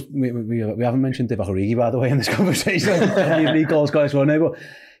 Suppose we haven't mentioned Divock Origi, by the way, in this conversation. League goals guys for now, but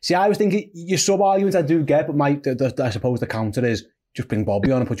see, I was thinking your sub argument I do get, but I suppose the counter is just bring Bobby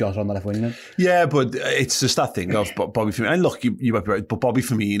on and put Jota on the left wing then. Yeah, but it's just that thing of Bobby Firmino. And look, you might be right, but Bobby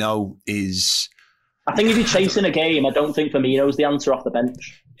Firmino is... I think if you're chasing a game, I don't think Firmino's the answer off the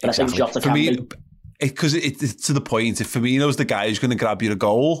bench. But exactly. I think Jota can be. Because it's to the point, if Firmino's the guy who's going to grab you a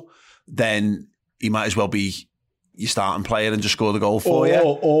goal, then he might as well be your starting player and just score the goal for you.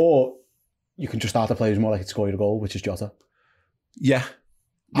 Or you can just start the player who's more likely to score you a goal, which is Jota. Yeah.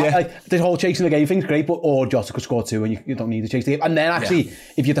 Yeah, the whole chasing the game thing's great, but Jota could score two and you don't need to chase the game. And then actually,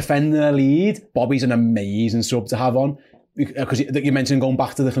 if you're defending a lead, Bobby's an amazing sub to have on, because you mentioned going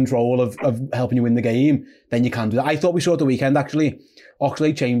back to the control of helping you win the game. Then you can do that. I thought we saw at the weekend actually,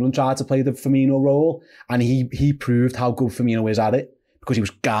 Oxlade-Chamberlain tried to play the Firmino role, and he proved how good Firmino is at it, because he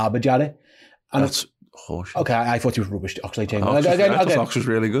was garbage at it. And that's horseshit. Okay, I thought he was rubbish, Oxlade-Chamberlain. I thought Ox was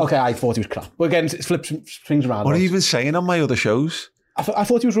really good. Okay, I thought he was crap. But again, it flips things around. What are you even saying on my other shows? I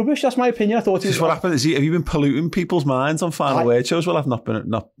thought he was rubbish. That's my opinion. I thought he was. What happened? Have you been polluting people's minds on final word shows? Well, I've not been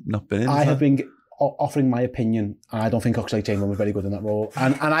in. I have been offering my opinion, and I don't think Oxlade-Chamberlain was very good in that role.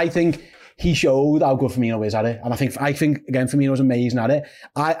 And I think he showed how good Firmino is at it. And I think again, Firmino's amazing at it.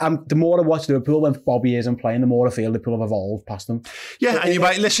 The more I watch Liverpool when Bobby isn't playing, the more I feel Liverpool have evolved past them. Yeah, and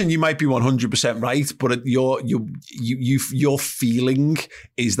you might be 100% right, but your feeling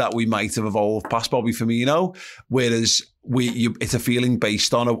is that we might have evolved past Bobby Firmino, whereas it's a feeling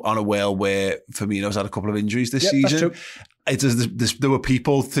based on a world where Firmino's had a couple of injuries this season. That's true. There were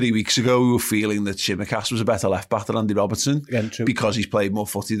people 3 weeks ago who were feeling that Tsimikas was a better left back than Andy Robertson, because he's played more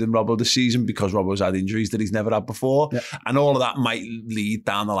footy than Robbo this season, because Robbo's had injuries that he's never had before. Yeah. And all of that might lead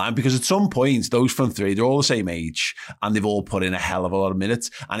down the line, because at some point, those front three, they're all the same age and they've all put in a hell of a lot of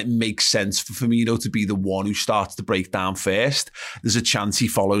minutes, and it makes sense for Firmino to be the one who starts to break down first. There's a chance he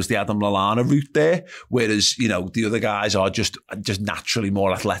follows the Adam Lallana route there, whereas, the other guys are just naturally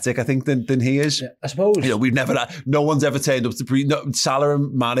more athletic, I think, than he is. Yeah, I suppose. No one's ever turned up to Salah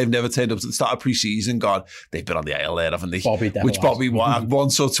and Mane have never turned up to the start of pre-season. God, they've been on the AL there, haven't they? Bobby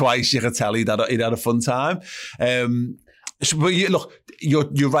once or twice, you could tell he'd had a fun time. But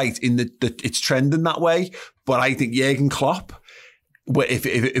you're right in that it's trending that way. But I think Jurgen Klopp, if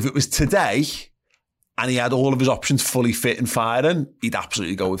it was today and he had all of his options fully fit and firing, he'd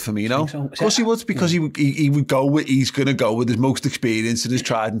absolutely go with Firmino. So. Of course he would, because he would go with, he's going to go with his most experienced and his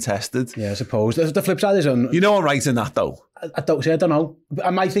tried and tested. Yeah, I suppose. The flip side is on... I'm right in that, though. I don't know.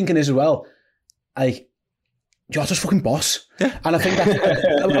 And my thinking is as well, Jota's fucking boss. Yeah. And I think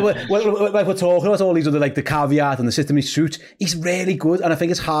that we're talking about all these other, the caveat and the system he suits, he's really good. And I think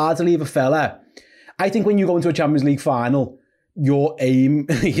it's hard to leave a fella. I think when you go into a Champions League final, your aim,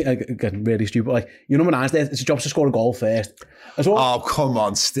 again, really stupid, your number 9's there, it's a job to score a goal first. Well. Oh, come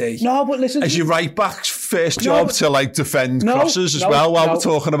on, Steve. No, but listen. As your right back's first job to defend crosses as well, while we're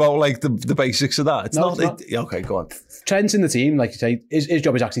talking about the basics of that. It's not. Okay, go on. Trent's in the team, like you say, his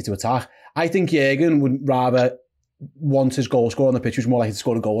job is actually to attack. I think Jurgen would rather want his goal scorer on the pitch who's more likely to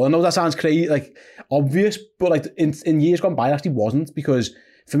score a goal. I know that sounds crazy, obvious, but in years gone by, it actually wasn't, because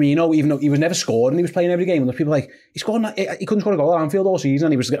Firmino, even though he was never scored and he was playing every game, and there's people he couldn't score a goal at Anfield all season,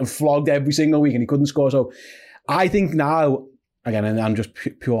 and he was getting flogged every single week and he couldn't score. So I think now, again, and I'm just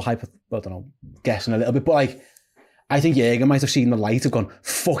pure guessing a little bit, but I think Jurgen might have seen the light of gone,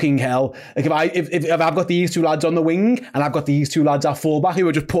 fucking hell. If I've got these two lads on the wing and I've got these two lads at fullback who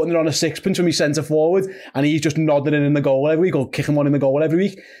are just putting it on a sixpence from his centre forward, and he's just nodding in the goal every week or kicking one in the goal every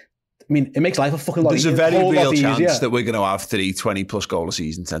week, I mean, it makes life a fucking lot easier. There's a very real chance that we're going to have 3 20-plus goal a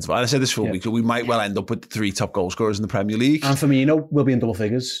season centre. And I said this for a week, so we might well end up with 3 top goal scorers in the Premier League. And Firmino will be in double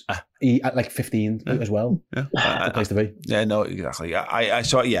figures at 15 as well. Yeah, the place to be. Yeah, no, exactly. I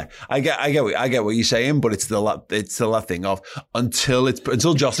get what you're saying, but it's still that thing of until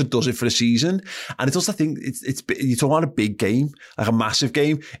Jota does it for a season, and it's also the thing. You're talking about a big game, like a massive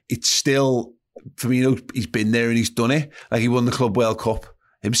game. It's still Firmino. He's been there and he's done it. He won the Club World Cup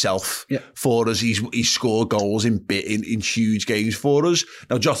himself for us. He's scored goals in huge games for us.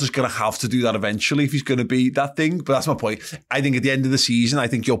 Now Jota's going to have to do that eventually if he's going to be that thing. But that's my point. I think at the end of the season, I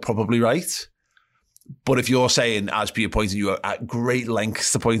think you're probably right. But if you're saying, as per your point, and you are at great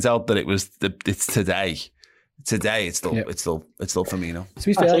lengths to point out that it's today. Today, it's still Firmino. To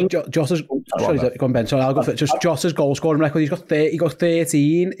be fair, Jota's go on, Ben. Sorry, I'll go for just Jota's goal scoring record. He got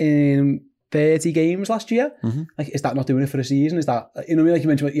 13 in 30 games last year. Mm-hmm. Like, is that not doing it for a season? Is that, you know, like you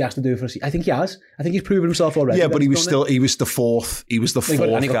mentioned, what he has to do it for a season? I think he has. I think he's proven himself already. Yeah, but he was the fourth. He was the fourth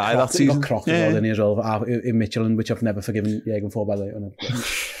guy that season. He got crocked as well, didn't he, as well, in Michelin, which I've never forgiven Jürgen for, by the way.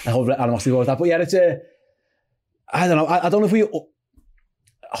 I hold animosity towards that. But yeah, it's I don't know. I don't know if we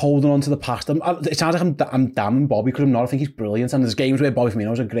holding on to the past. It sounds like I'm damning Bobby because I'm not. I think he's brilliant, and there's games where Bobby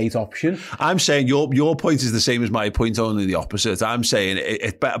Firmino is a great option. I'm saying your point is the same as my point, only the opposite. I'm saying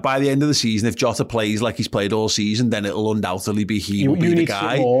by the end of the season, if Jota plays like he's played all season, then it'll undoubtedly be he will be the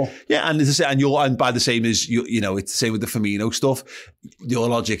guy. Yeah, and by the same as you know, it's the same with the Firmino stuff. Your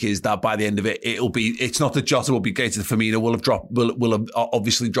logic is that by the end of it, it's not that Jota will be great. The Firmino will have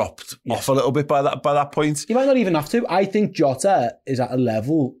obviously dropped off a little bit by that point. He might not even have to. I think Jota is at a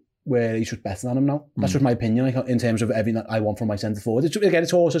level where he's just better than him now. That's just my opinion, like, in terms of everything that I want from my centre forward.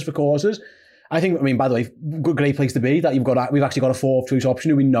 It's horses for courses. I mean, by the way, great place to be that we've actually got a fourth choice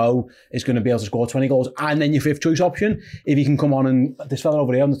option who we know is going to be able to score 20 goals, and then your fifth choice option, if he can come on and this fella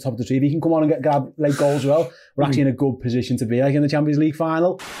over here on the top of the tree, if he can come on and grab late goals as well, we're actually in a good position to be like in the Champions League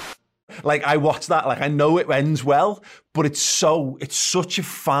final. Like, I watched that, like, I know it ends well, but it's such a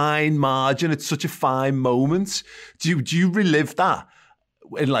fine margin, it's such a fine moment. Do you relive that?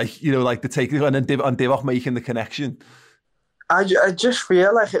 And, like, you know, like the taking and then Divock making the connection. I just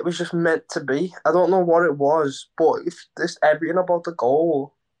feel like it was just meant to be. I don't know what it was, but if this everything about the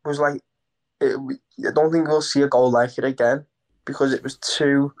goal was like, I don't think we'll see a goal like it again because it was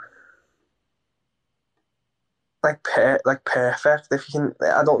too like perfect. If you can,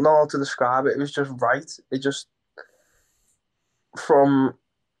 I don't know how to describe it. It was just right. It just from.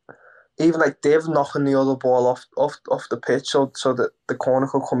 Even like Dave knocking the other ball off the pitch so that the corner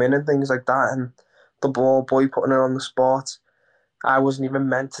could come in and things like that, and the boy putting it on the spot. I wasn't even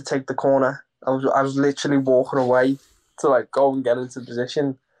meant to take the corner. I was literally walking away to like go and get into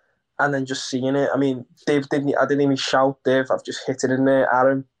position, and then just seeing it. I mean, I didn't even shout, Dave. I've just hit it in there at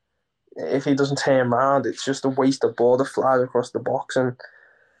him. If he doesn't turn around, it's just a waste of ball that flies across the box, and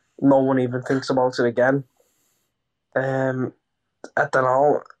no one even thinks about it again. I don't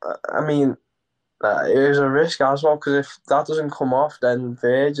know. I mean, it was a risk as well, because if that doesn't come off, then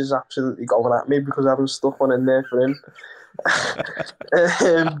Verge is absolutely going at me because I haven't stuck one in there for him.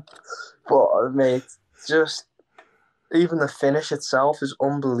 But, mate, just even the finish itself is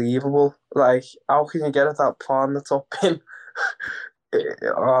unbelievable. Like, how can you get at that far in the top pin?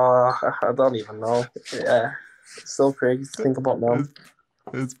 I don't even know. Yeah, it's still crazy to think about now.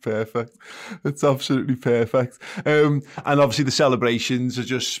 It's perfect. It's absolutely perfect. And obviously the celebrations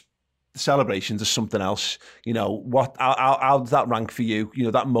are something else. You know, how does that rank for you? You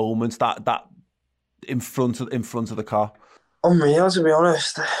know, that moment, that in front of the car. Unreal, to be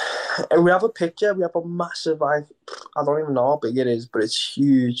honest. We have a picture. We have a massive, I don't even know how big it is, but it's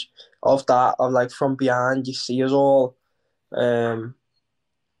huge. Of like from behind, you see us all. You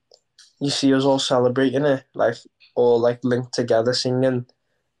see us all celebrating it, like all like linked together singing,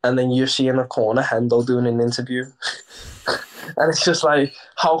 and then you see in the corner Hendo doing an interview. And it's just like,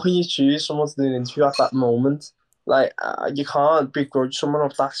 how can you choose someone to do an interview at that moment? Like, you can't begrudge someone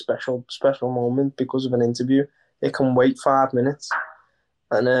of that special moment because of an interview. It can wait 5 minutes.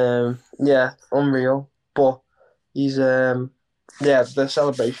 And, yeah, unreal. But he's, the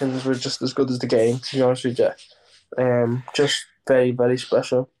celebrations were just as good as the game, to be honest with you. Just very, very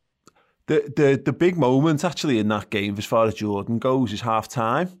special. The big moment, actually, in that game, as far as Jordan goes, is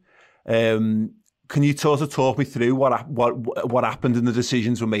half-time. Can you sort of talk me through what happened and the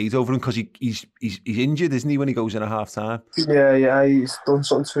decisions were made over him? Because he's injured, isn't he, when he goes in at half time? Yeah, he's done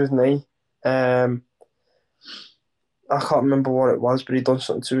something to his knee. I can't remember what it was, but he done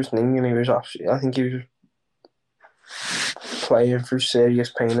something to his knee, and he was I think he was playing through serious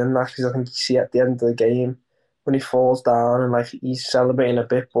pain in that, because I think you see at the end of the game when he falls down and like he's celebrating a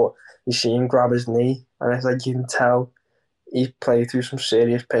bit, but you see him grab his knee, and it's like you can tell he played through some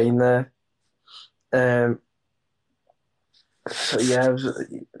serious pain there. So yeah,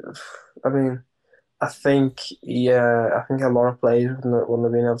 I think a lot of players wouldn't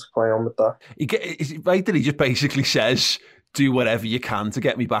have been able to play on with that. Is it right that he just basically says, "Do whatever you can to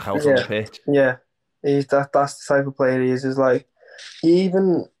get me back out on the pitch"? Yeah, that's the type of player he is. Is like, I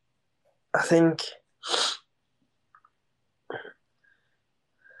think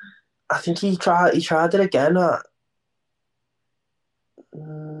I think he tried it again at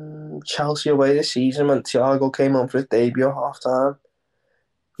Chelsea away this season when Thiago came on for his debut at half time.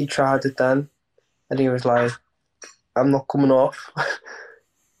 He tried it then, and he was like, "I'm not coming off."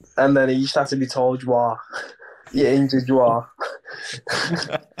 And then he just had to be told, "You are. You're injured. You are.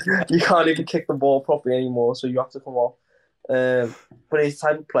 You can't even kick the ball properly anymore, so you have to come off." But he's the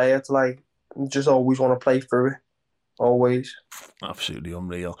type of player to like just always want to play through it. Always. Absolutely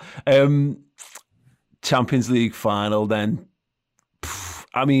unreal. Champions League final then.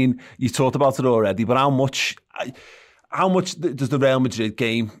 I mean, you talked about it already, but how much does the Real Madrid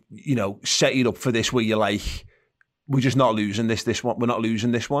game, set you up for this where you're like, we're just not losing this one, we're not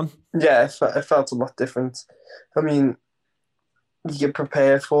losing this one? Yeah, it felt a lot different. I mean, you get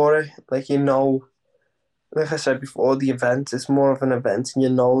prepared for it. Like, like I said before, the event is more of an event and you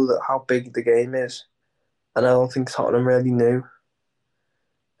know that how big the game is. And I don't think Tottenham really knew.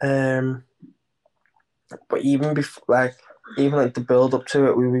 But even before, even the build up to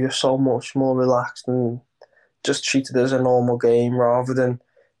it, we were just so much more relaxed and just treated it as a normal game rather than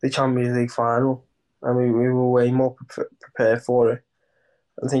the Champions League final. And we were way more prepared for it.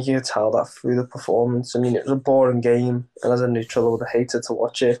 I think you could tell that through the performance. I mean, it was a boring game, and as a neutral, I would have hated to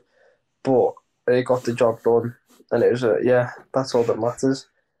watch it, but they got the job done, and it was that's all that matters.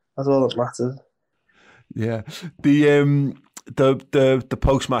 That's all that matters. Yeah, the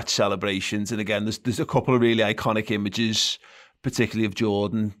post-match celebrations, and again, there's a couple of really iconic images, particularly of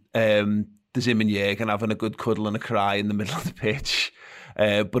Jordan. There's him and Jürgen having a good cuddle and a cry in the middle of the pitch,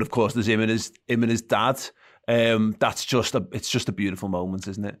 but of course, there's him and his dad. It's just a beautiful moment,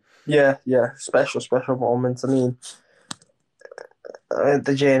 isn't it? Yeah, special moment. I mean,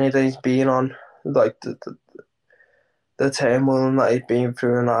 the journey that he's been on, like the turmoil that he's been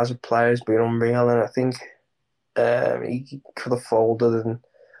through and as a player has been unreal, and I think he could have folded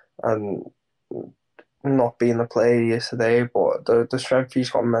and not being the player he is today, but the strength he's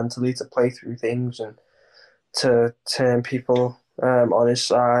got mentally to play through things and to turn people on his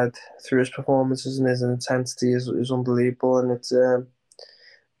side through his performances and his intensity is unbelievable, and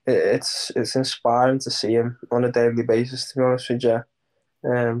it's inspiring to see him on a daily basis, to be honest with you.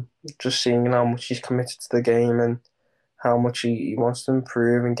 Just seeing how much he's committed to the game and how much he wants to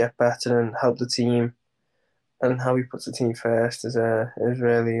improve and get better and help the team, and how he puts the team first is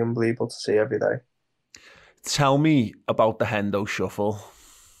really unbelievable to see every day. Tell me about the Hendo shuffle.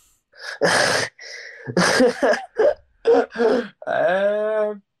 I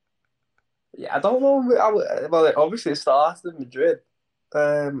don't know. Well, it obviously started in Madrid,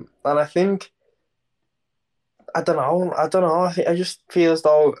 and I think I don't know. I just feel as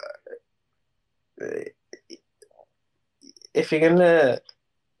though if you're gonna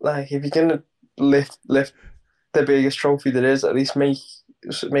lift the biggest trophy there is, at least make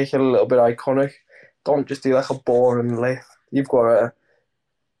it a little bit iconic. Don't just do like a boring lift. You've got to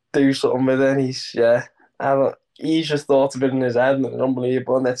do something with it. He's just thought of it in his head, and it's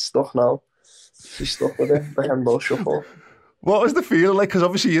unbelievable, and it's stuck now. He's stuck with it. The handball shuffle. What was the feel like? Because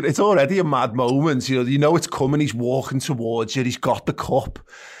obviously it's already a mad moment. You know it's coming. He's walking towards you. He's got the cup,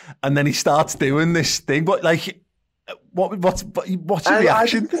 and then he starts doing this thing. But like, what's your reaction? I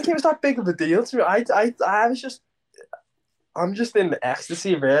didn't think it was that big of a deal to me. I'm just in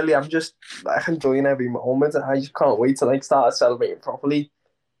ecstasy, really. I'm just enjoying every moment, and I just can't wait to start celebrating properly.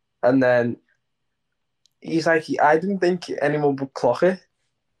 And then he's like, I didn't think anyone would clock it,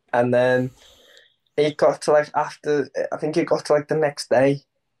 and then it got to after. I think it got to the next day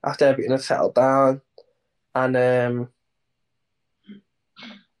after everything had settled down, and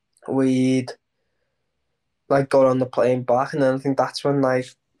we'd got on the plane back, and then I think that's when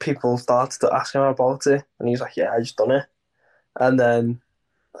people started to ask him about it, and he's like, "Yeah, I just done it." And then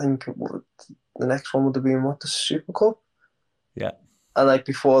I think the next one would have been the Super Cup. Yeah. And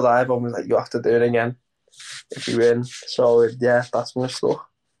before that, everyone was like, "You have to do it again if you win." So yeah, that's when it stuck.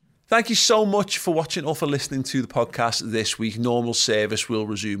 Thank you so much for watching or for listening to the podcast this week. Normal service will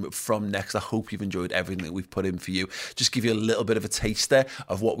resume from next. I hope you've enjoyed everything that we've put in for you. Just give you a little bit of a taster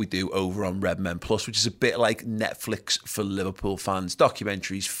of what we do over on Redmen Plus, which is a bit like Netflix for Liverpool fans.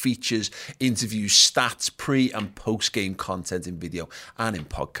 Documentaries, features, interviews, stats, pre and post game content in video and in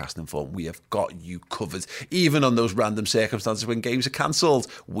podcasting form. We have got you covered. Even on those random circumstances when games are cancelled,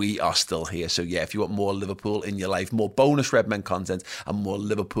 we are still here. So yeah, if you want more Liverpool in your life, more bonus Redmen content and more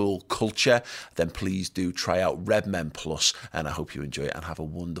Liverpool culture, then please do try out Redmen Plus, and I hope you enjoy it and have a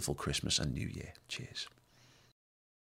wonderful Christmas and New Year. Cheers.